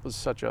party down. It was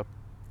such a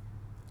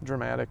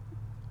dramatic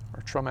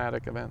or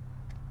traumatic event.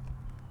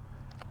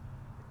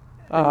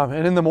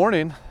 And in the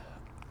morning,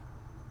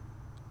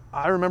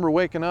 I remember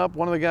waking up,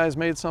 one of the guys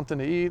made something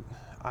to eat.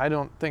 I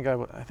think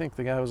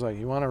the guy was like,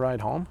 you want to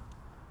ride home?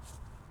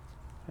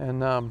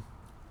 And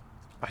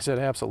I said,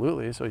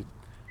 absolutely. So he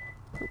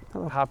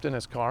hopped in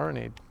his car and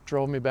he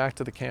drove me back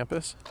to the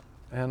campus.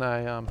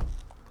 And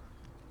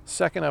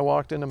second I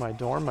walked into my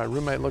dorm, my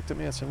roommate looked at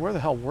me and said, where the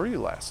hell were you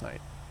last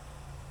night?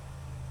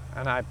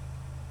 And I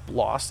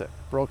lost it,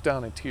 broke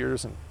down in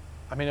tears. And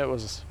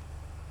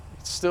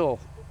it's still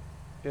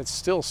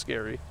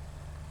scary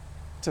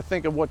to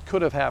think of what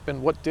could have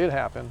happened, what did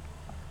happen.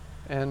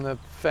 And the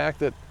fact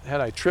that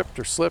had I tripped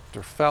or slipped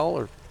or fell,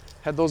 or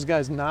had those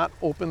guys not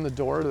opened the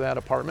door to that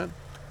apartment,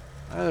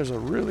 there's a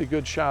really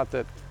good shot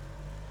that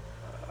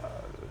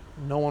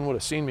no one would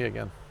have seen me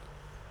again.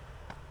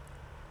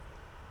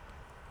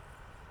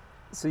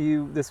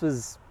 So this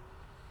was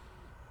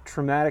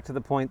traumatic to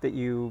the point that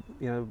you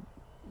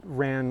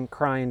ran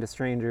crying to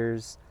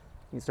strangers.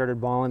 You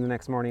started bawling the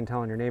next morning,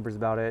 telling your neighbors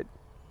about it,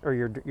 or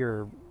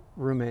your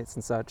roommates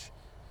and such.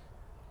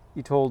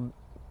 You told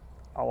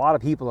a lot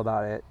of people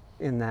about it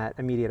in that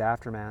immediate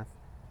aftermath.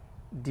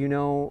 Do you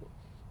know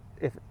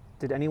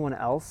did anyone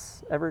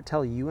else ever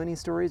tell you any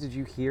stories? Did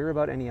you hear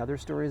about any other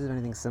stories of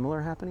anything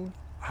similar happening?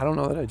 I don't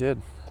know that I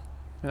did.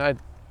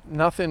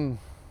 Nothing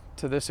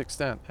to this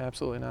extent,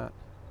 absolutely not.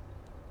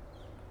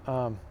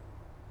 I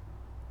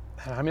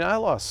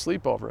lost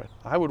sleep over it.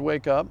 I would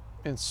wake up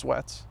in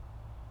sweats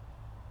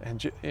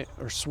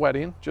or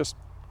sweating, just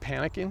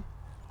panicking.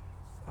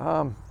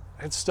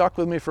 It stuck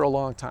with me for a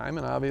long time,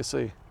 and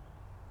obviously,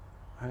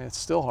 it's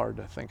still hard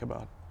to think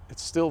about.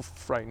 It's still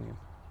frightening.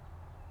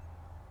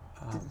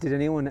 Did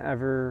anyone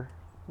ever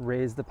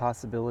raise the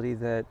possibility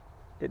that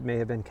it may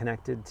have been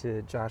connected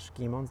to Josh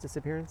Guimond's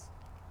disappearance?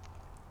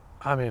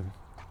 I made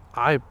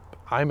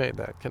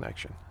that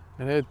connection.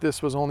 And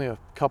this was only a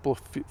couple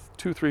of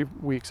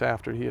 2-3 weeks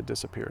after he had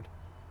disappeared.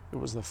 It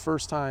was the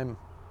first time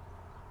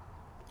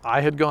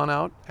I had gone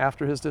out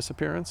after his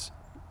disappearance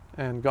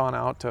and gone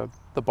out to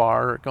the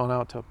bar, or gone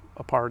out to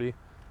a party.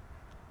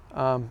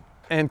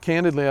 And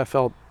candidly, I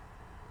felt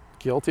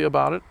guilty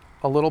about it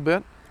a little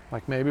bit.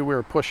 Like maybe we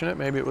were pushing it,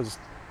 maybe it was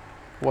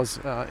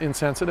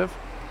insensitive.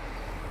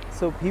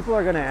 So people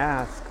are going to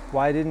ask,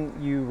 why didn't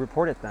you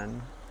report it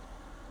then?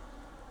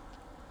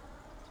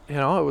 It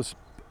was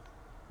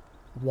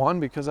 1,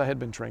 because I had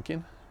been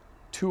drinking.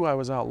 2, I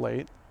was out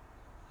late.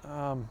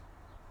 And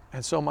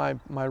so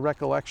my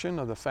recollection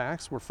of the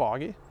facts were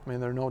foggy.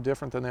 They're no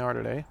different than they are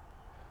today.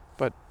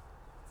 But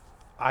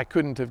I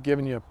couldn't have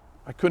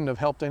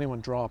helped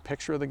anyone draw a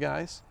picture of the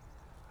guys.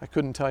 I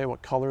couldn't tell you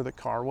what color the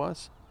car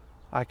was.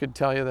 I could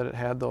tell you that it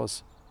had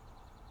those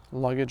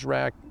luggage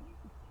rack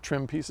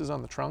trim pieces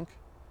on the trunk,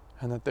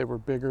 and that they were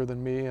bigger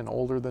than me and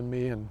older than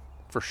me, and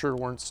for sure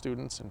weren't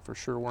students, and for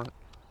sure weren't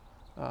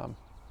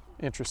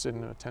interested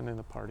in attending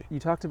the party. You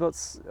talked about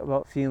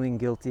feeling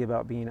guilty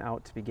about being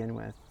out to begin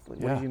with. What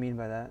did you mean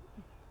by that?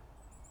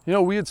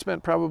 We had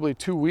spent probably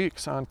 2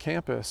 weeks on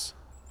campus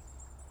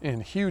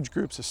in huge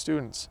groups of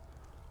students,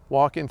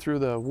 walking through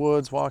the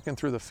woods, walking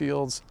through the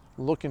fields,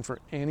 looking for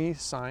any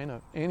sign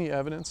of any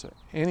evidence,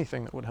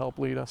 anything that would help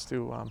lead us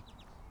to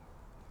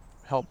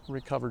help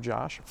recover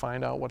Josh,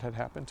 find out what had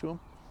happened to him.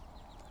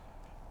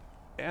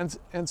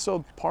 And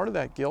so part of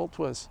that guilt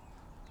was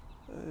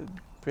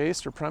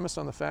based or premised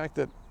on the fact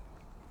that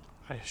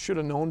I should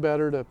have known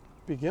better to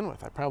begin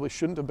with. I probably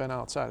shouldn't have been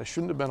outside. I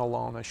shouldn't have been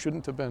alone. I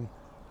shouldn't have been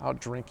out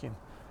drinking.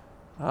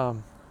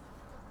 And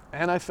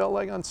I felt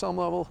like on some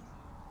level,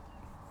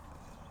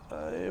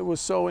 it was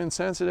so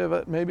insensitive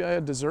that maybe I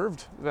had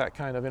deserved that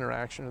kind of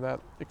interaction or that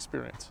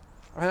experience.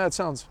 That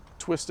sounds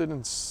twisted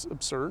and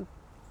absurd,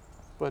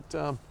 but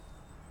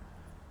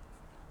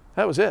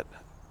that was it.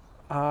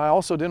 I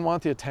also didn't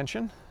want the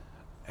attention,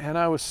 and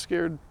I was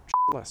scared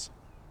shitless.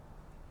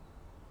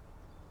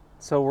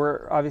 So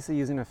we're obviously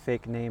using a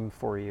fake name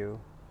for you.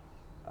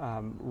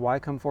 Why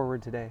come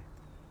forward today?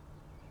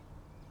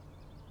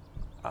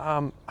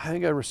 I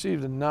think I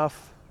received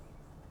enough.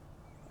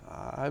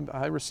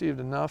 I received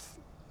enough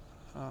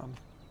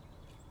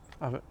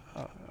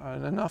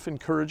enough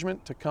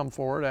encouragement to come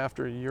forward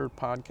after your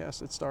podcast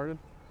had started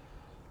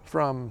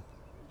from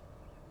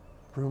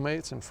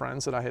roommates and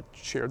friends that I had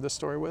shared this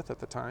story with at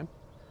the time,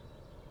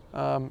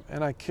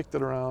 and I kicked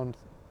it around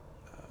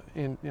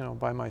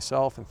by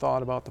myself and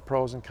thought about the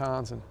pros and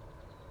cons, and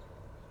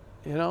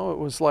it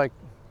was like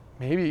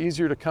maybe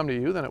easier to come to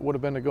you than it would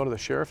have been to go to the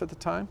sheriff at the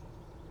time.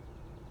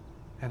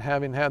 And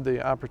having had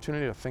the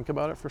opportunity to think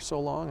about it for so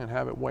long and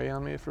have it weigh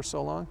on me for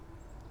so long,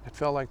 it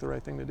felt like the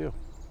right thing to do.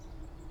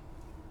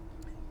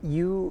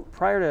 You,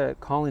 prior to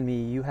calling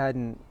me, you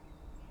hadn't,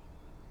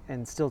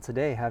 and still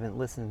today haven't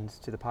listened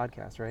to the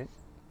podcast, right?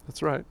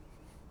 That's right.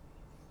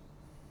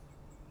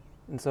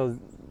 And so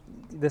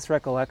this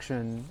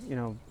recollection,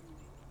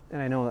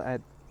 and I know,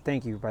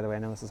 thank you, by the way, I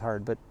know this is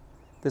hard, but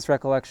this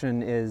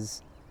recollection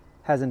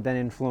hasn't been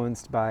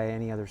influenced by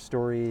any other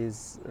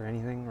stories or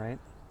anything, right?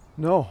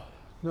 No,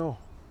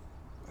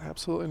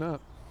 absolutely not.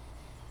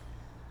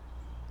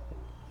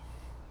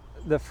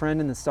 The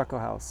friend in the stucco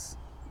house,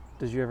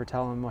 did you ever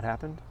tell him what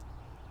happened?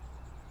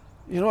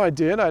 I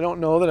did. I don't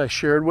know that I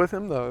shared with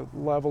him the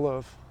level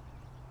of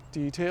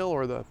detail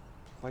or the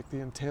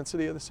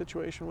intensity of the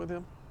situation with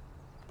him,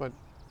 but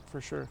for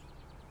sure.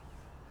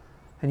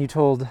 And you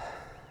told,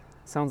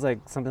 sounds like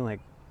something like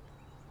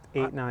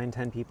 8, 9,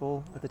 10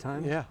 people at the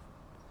time? Yeah.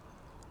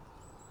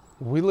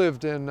 We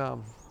lived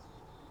on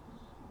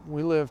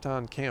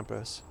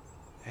campus,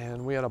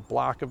 and we had a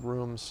block of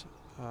rooms,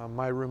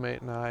 my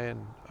roommate and I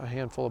and a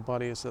handful of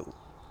buddies that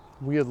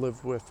we had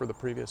lived with for the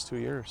previous 2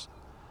 years.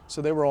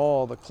 So they were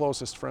all the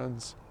closest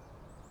friends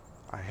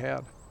I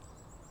had.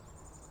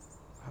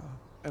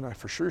 And I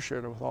for sure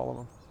shared it with all of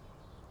them.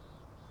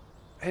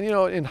 And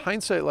in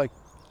hindsight,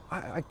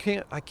 I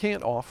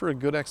can't offer a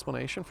good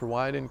explanation for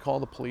why I didn't call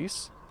the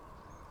police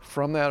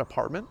from that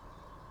apartment.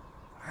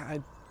 I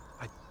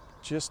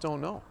just don't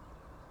know.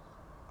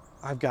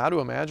 I've got to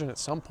imagine at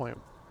some point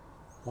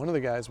one of the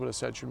guys would have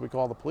said, "Should we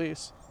call the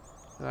police?"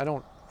 And I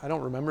don't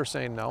remember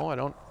saying no. I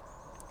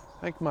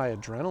think my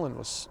adrenaline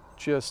was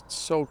just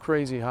so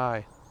crazy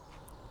high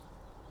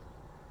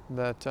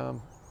that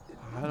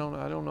I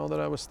don't know that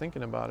I was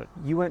thinking about it.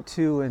 You went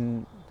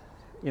to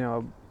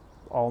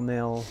all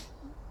male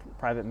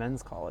private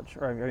men's college,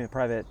 or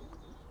private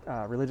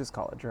religious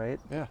college, right?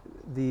 Yeah.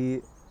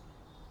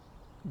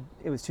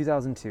 It was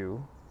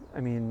 2002.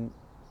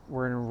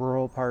 We're in a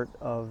rural part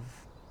of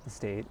the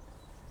state.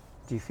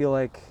 Do you feel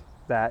like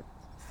that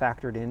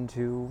factored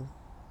into,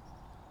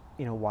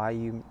 why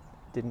you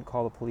didn't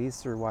call the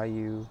police, or why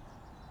you?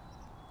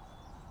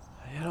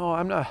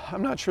 I'm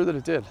not sure that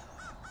it did.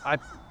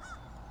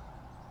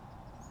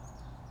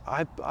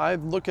 I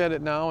look at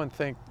it now and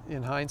think,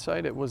 in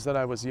hindsight, it was that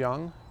I was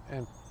young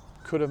and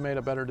could have made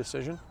a better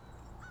decision,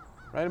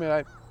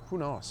 right? Who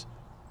knows?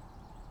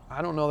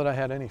 I don't know that I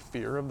had any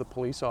fear of the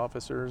police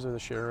officers or the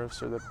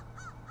sheriffs, or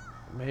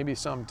maybe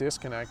some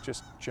disconnect,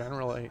 just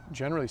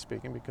generally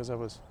speaking, because I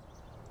was.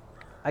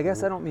 I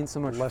guess I don't mean so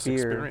much less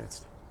fear.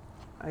 experienced.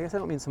 I guess I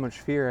don't mean so much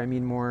fear. I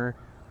mean more,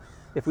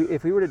 if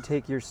we were to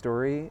take your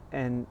story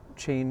and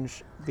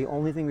change, the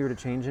only thing we were to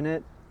change in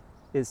it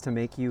is to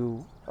make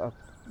you a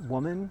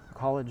woman,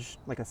 college,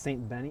 like a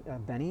Saint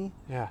Benny,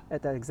 Yeah.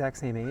 at that exact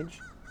same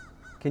age.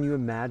 Can you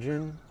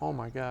imagine? Oh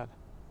my God.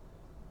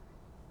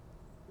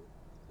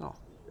 No.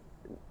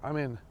 I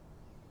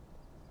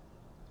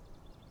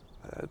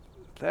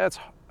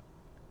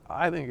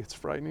think it's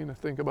frightening to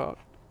think about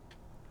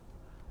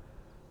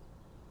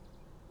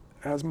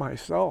as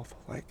myself.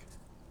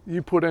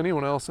 You put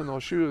anyone else in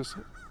those shoes,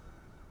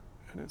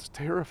 and it's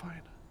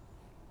terrifying.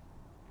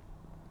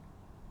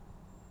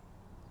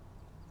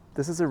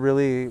 This is a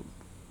really,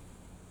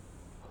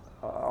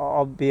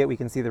 albeit we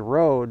can see the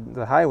road,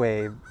 the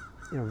highway,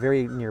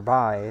 very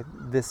nearby.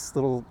 This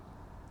little,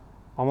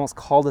 almost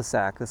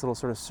cul-de-sac, this little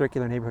sort of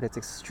circular neighborhood. It's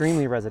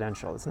extremely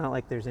residential. It's not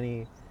like there's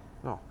any,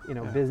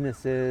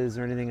 businesses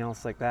or anything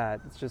else like that.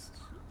 It's just.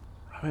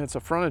 It's a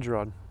frontage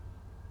road.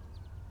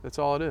 That's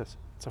all it is.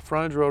 It's a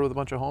frontage road with a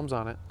bunch of homes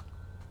on it.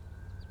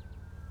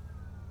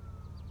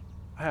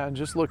 And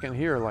just looking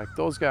here,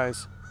 those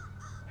guys,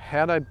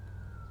 had I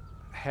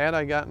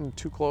gotten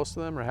too close to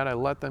them, or had I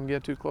let them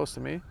get too close to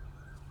me,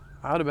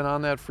 I would have been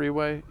on that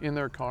freeway in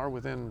their car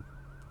within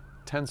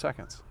 10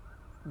 seconds.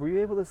 Were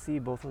you able to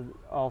see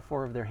all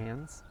 4 of their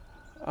hands?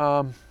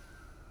 I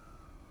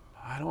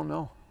don't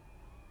know.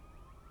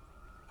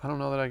 I don't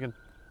know that I can.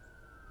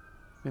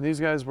 These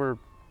guys were.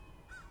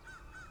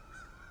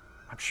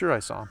 I'm sure I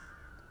saw them.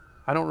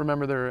 I don't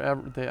remember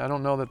I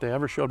don't know that they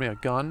ever showed me a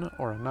gun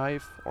or a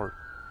knife or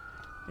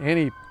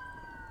any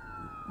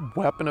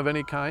weapon of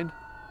any kind.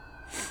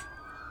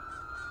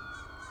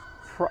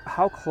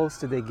 How close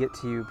did they get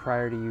to you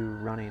prior to you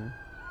running?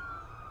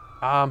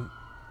 I'd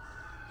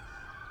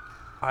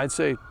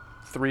say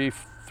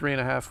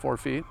 3.5, 4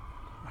 feet.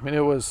 It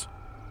was,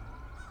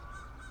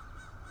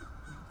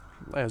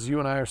 as you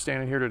and I are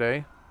standing here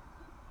today,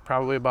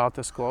 probably about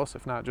this close,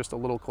 if not just a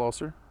little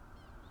closer.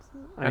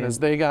 I And mean, as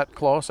they got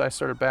close, I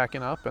started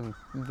backing up, and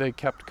they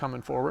kept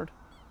coming forward.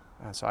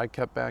 And so I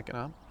kept backing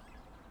up.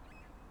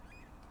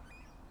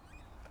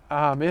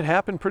 It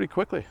happened pretty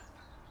quickly.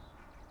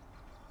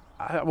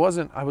 I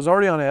was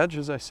already on edge,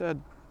 as I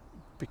said,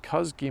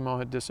 because Guimau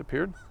had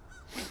disappeared.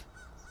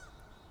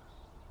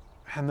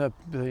 And the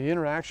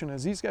interaction,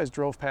 as these guys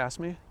drove past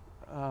me,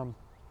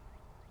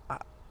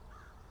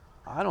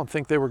 I don't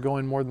think they were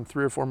going more than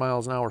 3 or 4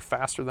 miles an hour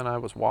faster than I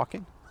was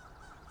walking.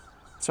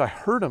 So I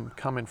heard them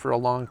coming for a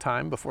long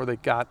time before they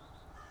passed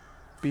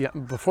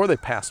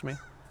me.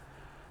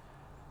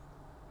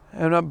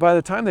 And by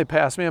the time they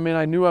passed me, I mean,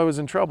 I knew I was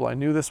in trouble. I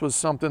knew this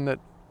was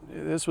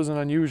an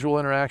unusual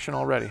interaction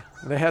already.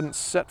 They hadn't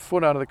set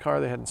foot out of the car,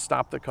 they hadn't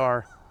stopped the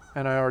car,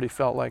 and I already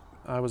felt like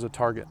I was a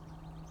target.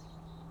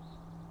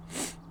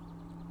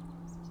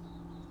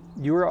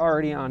 you were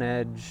already on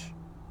edge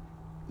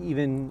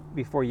even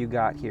before you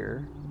got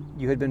here.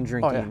 You had been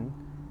drinking. Oh,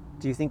 yeah.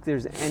 Do you think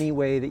there's any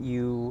way that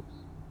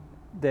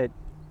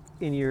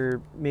in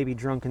your maybe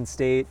drunken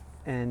state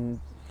and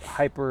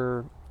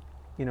hyper,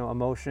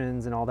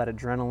 emotions and all that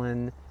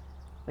adrenaline,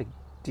 like,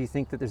 do you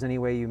think that there's any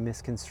way you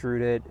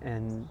misconstrued it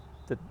and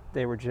that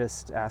they were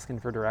just asking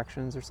for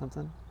directions or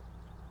something?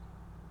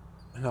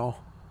 No,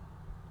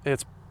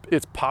 it's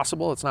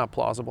possible. It's not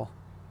plausible.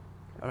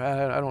 I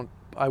mean,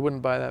 I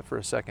wouldn't buy that for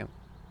a second.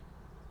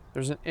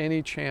 There isn't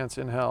any chance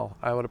in hell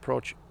I would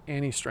approach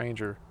any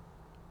stranger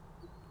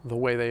the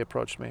way they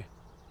approached me.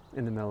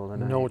 In the middle of the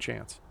night? No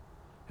chance.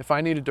 If I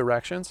needed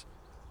directions,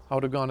 I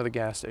would have gone to the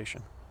gas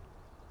station.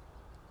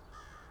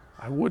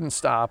 I wouldn't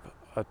stop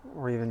a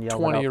Or even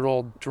yelled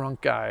 20-year-old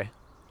drunk guy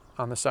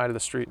on the side of the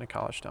street in a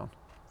college town.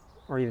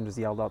 Or even just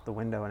yelled out the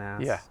window and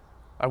asked. Yeah.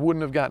 I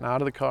wouldn't have gotten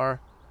out of the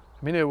car.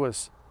 I mean, it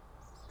was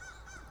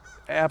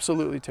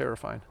absolutely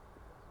terrifying.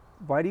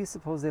 Why do you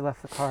suppose they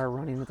left the car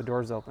running with the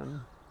doors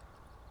open?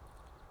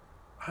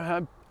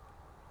 I'm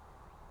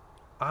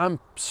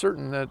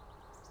certain that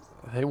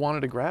they wanted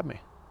to grab me.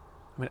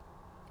 I mean,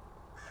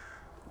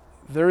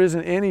 there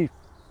isn't any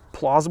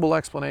plausible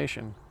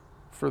explanation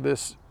for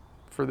this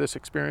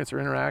experience or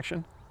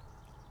interaction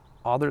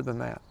other than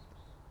that.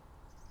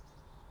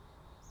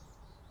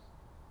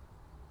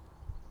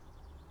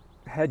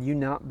 Had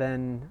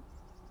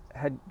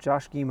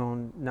Josh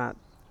Guimau not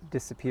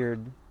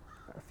disappeared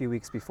a few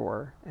weeks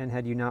before, and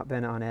had you not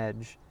been on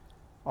edge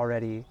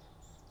already,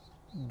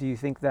 do you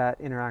think that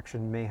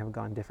interaction may have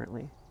gone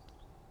differently?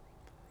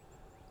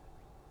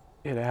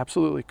 It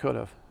absolutely could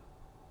have.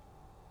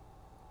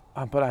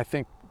 But I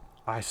think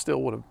I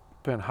still would have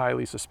been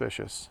highly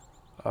suspicious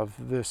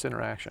of this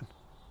interaction.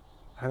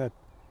 And that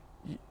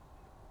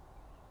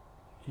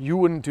you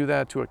wouldn't do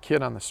that to a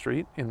kid on the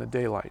street in the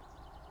daylight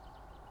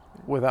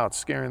without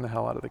scaring the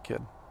hell out of the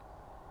kid,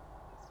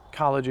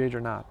 college age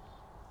or not.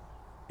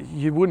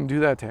 You wouldn't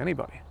do that to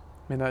anybody.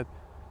 I mean,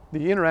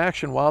 the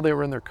interaction while they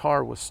were in their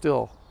car was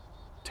still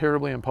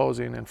terribly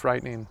imposing and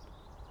frightening.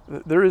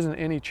 There isn't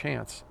any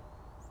chance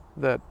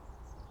that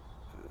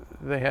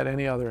they had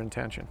any other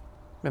intention.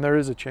 And there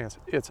is a chance.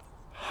 It's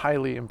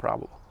highly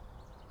improbable.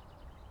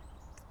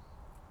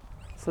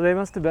 So you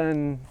must have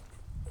been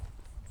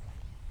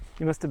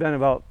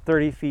about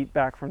 30 feet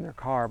back from their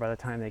car by the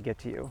time they get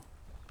to you.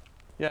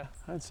 Yeah,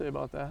 I'd say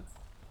about that.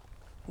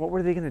 What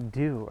were they gonna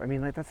do? I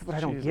mean, like, that's what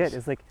I don't get.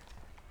 Jesus. Is like,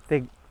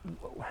 do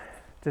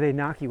they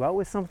knock you out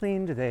with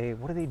something?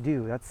 What do they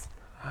do?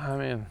 I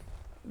mean,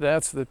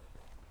 that's the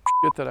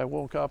shit that I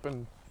woke up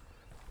in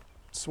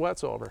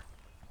sweats over.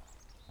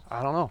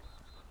 I don't know.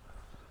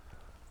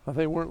 But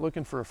they weren't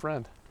looking for a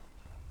friend,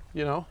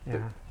 Yeah.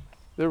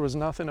 There was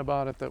nothing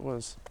about it that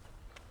was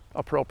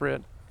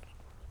appropriate.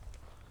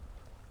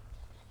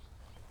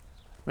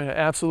 I mean, it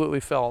absolutely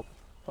felt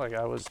like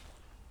I was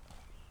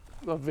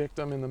a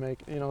victim in the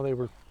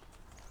making.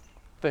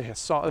 They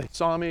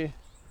saw me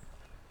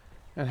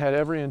and had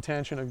every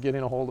intention of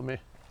getting a hold of me.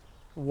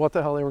 What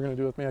the hell they were going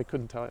to do with me, I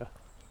couldn't tell you.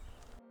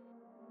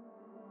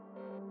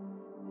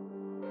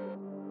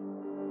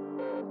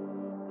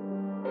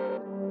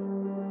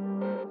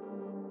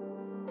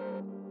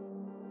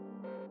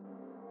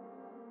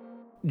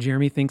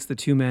 Jeremy thinks the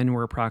two men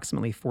were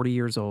approximately 40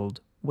 years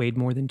old, weighed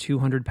more than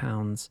 200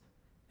 pounds,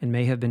 and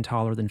may have been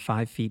taller than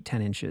 5 feet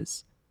 10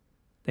 inches.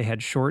 They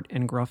had short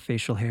and gruff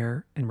facial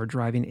hair and were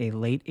driving a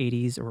late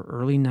 80s or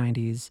early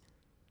 90s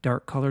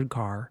dark-colored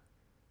car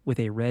with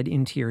a red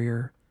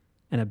interior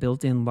and a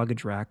built-in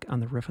luggage rack on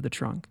the roof of the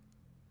trunk.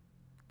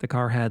 The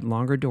car had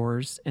longer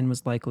doors and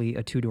was likely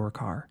a two-door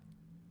car.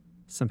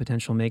 Some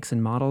potential makes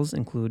and models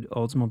include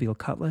Oldsmobile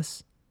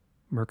Cutlass,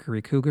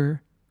 Mercury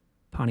Cougar,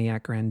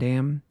 Pontiac Grand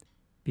Am,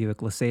 Buick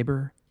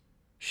LeSabre,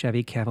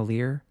 Chevy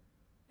Cavalier,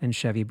 and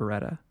Chevy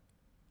Beretta.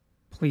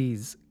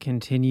 Please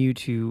continue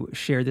to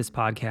share this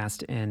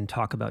podcast and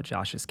talk about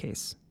Josh's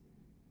case.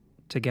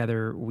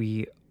 Together,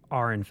 we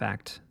are, in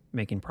fact,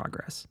 making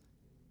progress.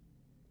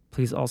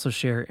 Please also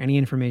share any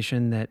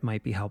information that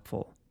might be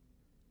helpful.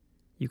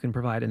 You can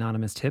provide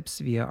anonymous tips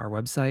via our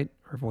website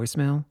or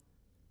voicemail.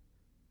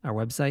 Our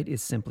website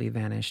is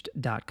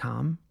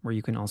simplyvanished.com, where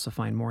you can also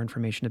find more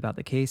information about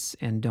the case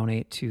and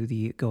donate to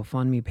the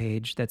GoFundMe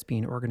page that's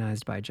being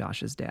organized by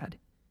Josh's dad.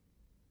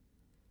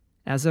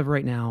 As of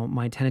right now,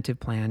 my tentative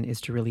plan is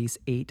to release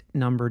 8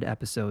 numbered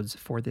episodes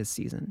for this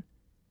season.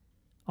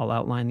 I'll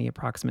outline the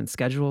approximate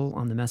schedule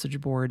on the message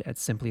board at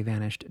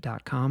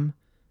simplyvanished.com.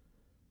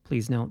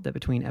 Please note that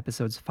between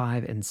episodes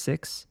 5 and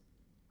 6,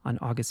 on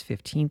August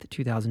 15th,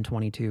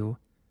 2022,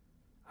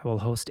 I will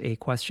host a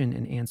question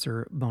and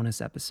answer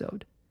bonus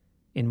episode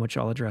in which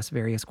I'll address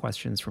various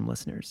questions from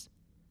listeners.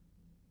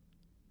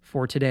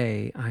 For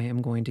today, I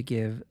am going to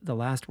give the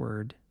last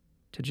word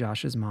to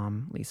Josh's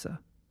mom, Lisa.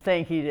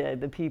 Thank you to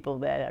the people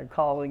that are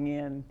calling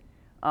in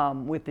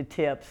with the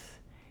tips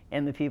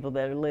and the people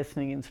that are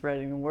listening and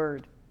spreading the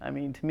word. I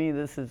mean, to me,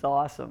 this is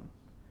awesome.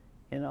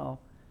 You know,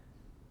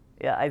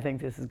 yeah, I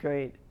think this is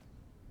great.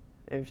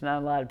 There's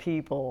not a lot of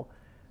people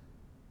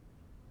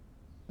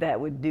that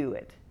would do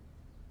it,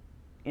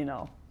 you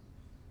know.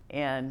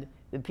 And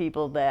the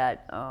people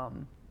that,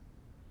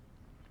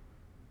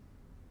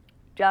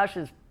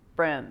 Josh's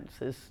friends,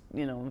 the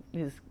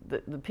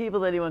people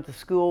that he went to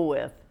school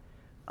with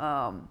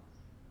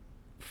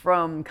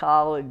from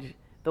college,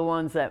 the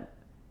ones that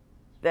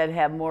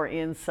have more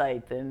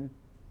insight than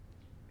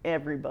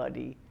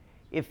everybody,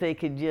 if they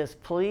could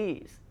just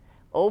please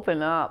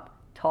open up,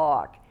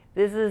 talk.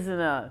 This isn't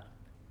a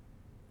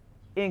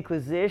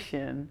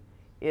inquisition.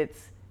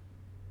 It's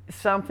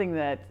something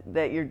that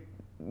you're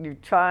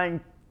trying,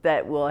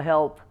 that will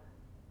help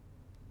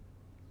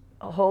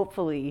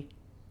hopefully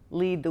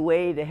lead the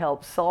way to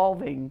help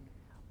solving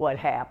what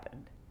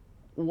happened.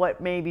 What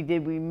maybe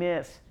did we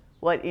miss?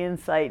 What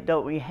insight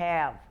don't we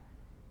have?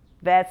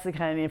 That's the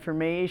kind of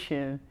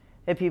information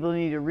that people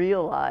need to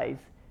realize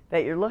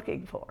that you're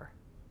looking for.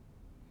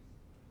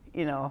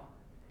 You know,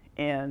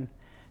 and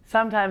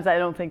sometimes I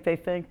don't think they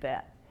think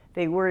that.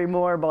 They worry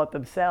more about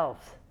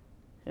themselves.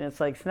 And it's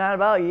like, it's not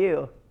about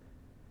you,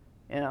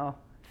 you know,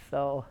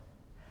 so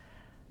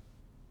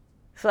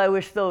I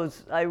wish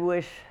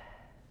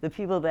the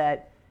people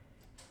that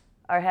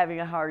are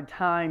having a hard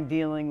time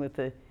dealing with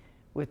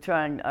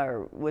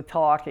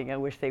talking, I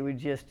wish they would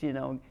just, you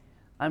know,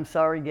 I'm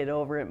sorry, get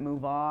over it,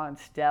 move on,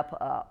 step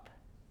up,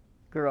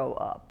 grow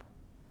up,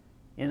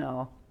 you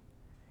know,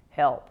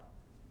 help.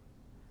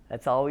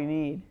 That's all we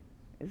need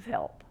is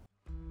help.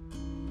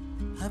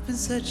 I've been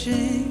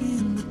searching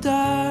in the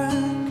dark,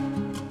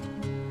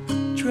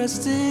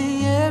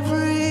 trusting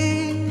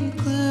every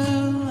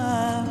clue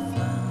I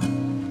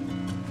found,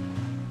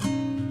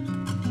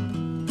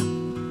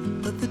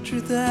 but the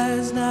truth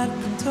has not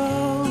been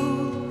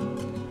told.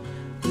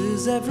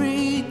 There's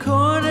every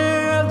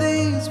corner of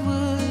these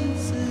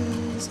woods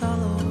is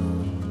hollow.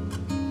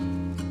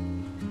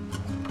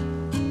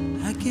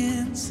 I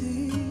can't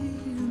see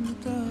in the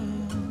dark.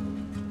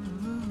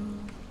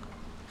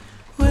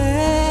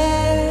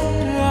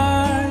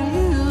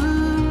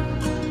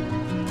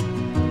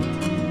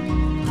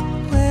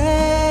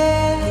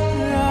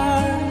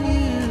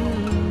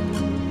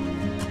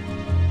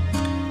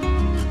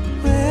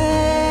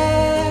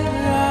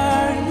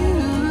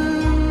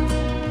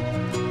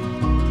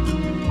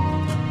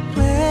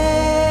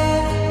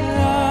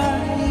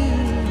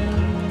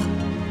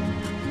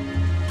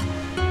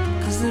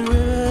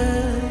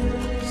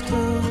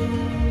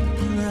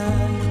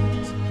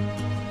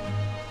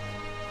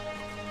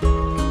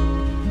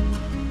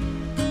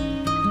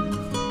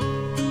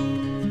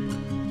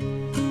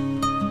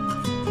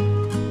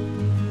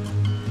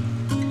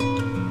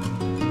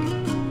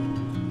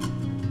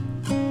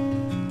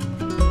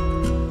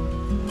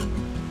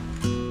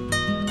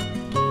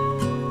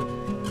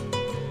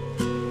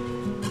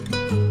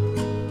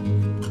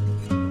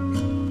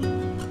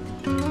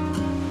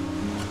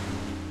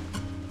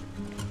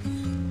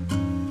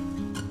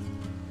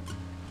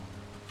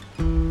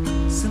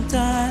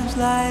 Sometimes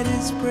light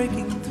is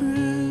breaking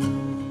through,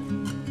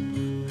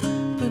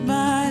 but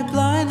my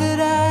blinded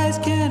eyes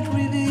can't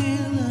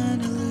reveal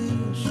an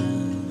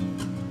illusion.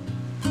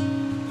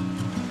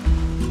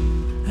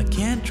 I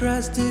can't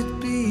trust it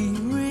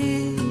being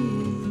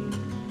real,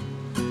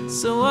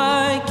 so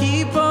I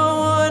keep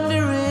on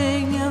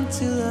wondering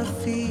until I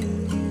feel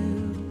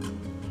you,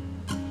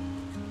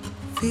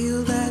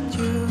 feel that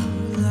you're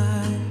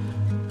alive.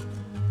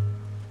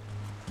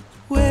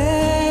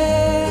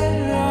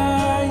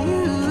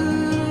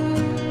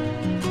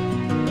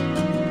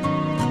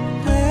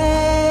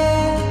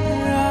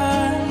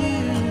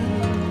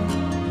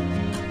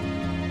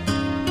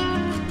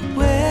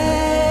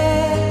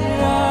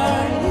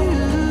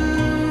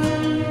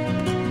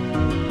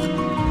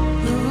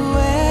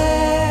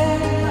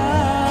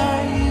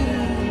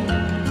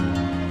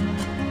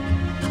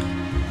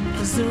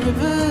 The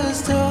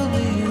rivers told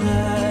me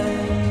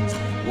lies.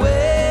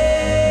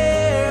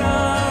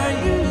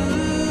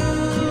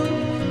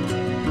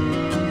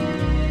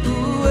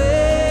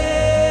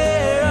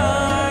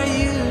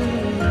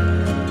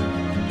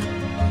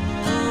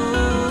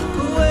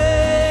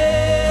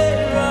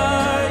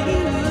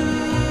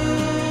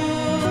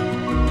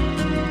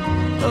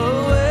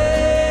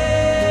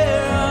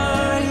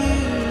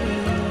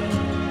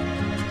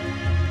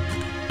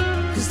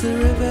 the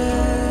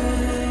river.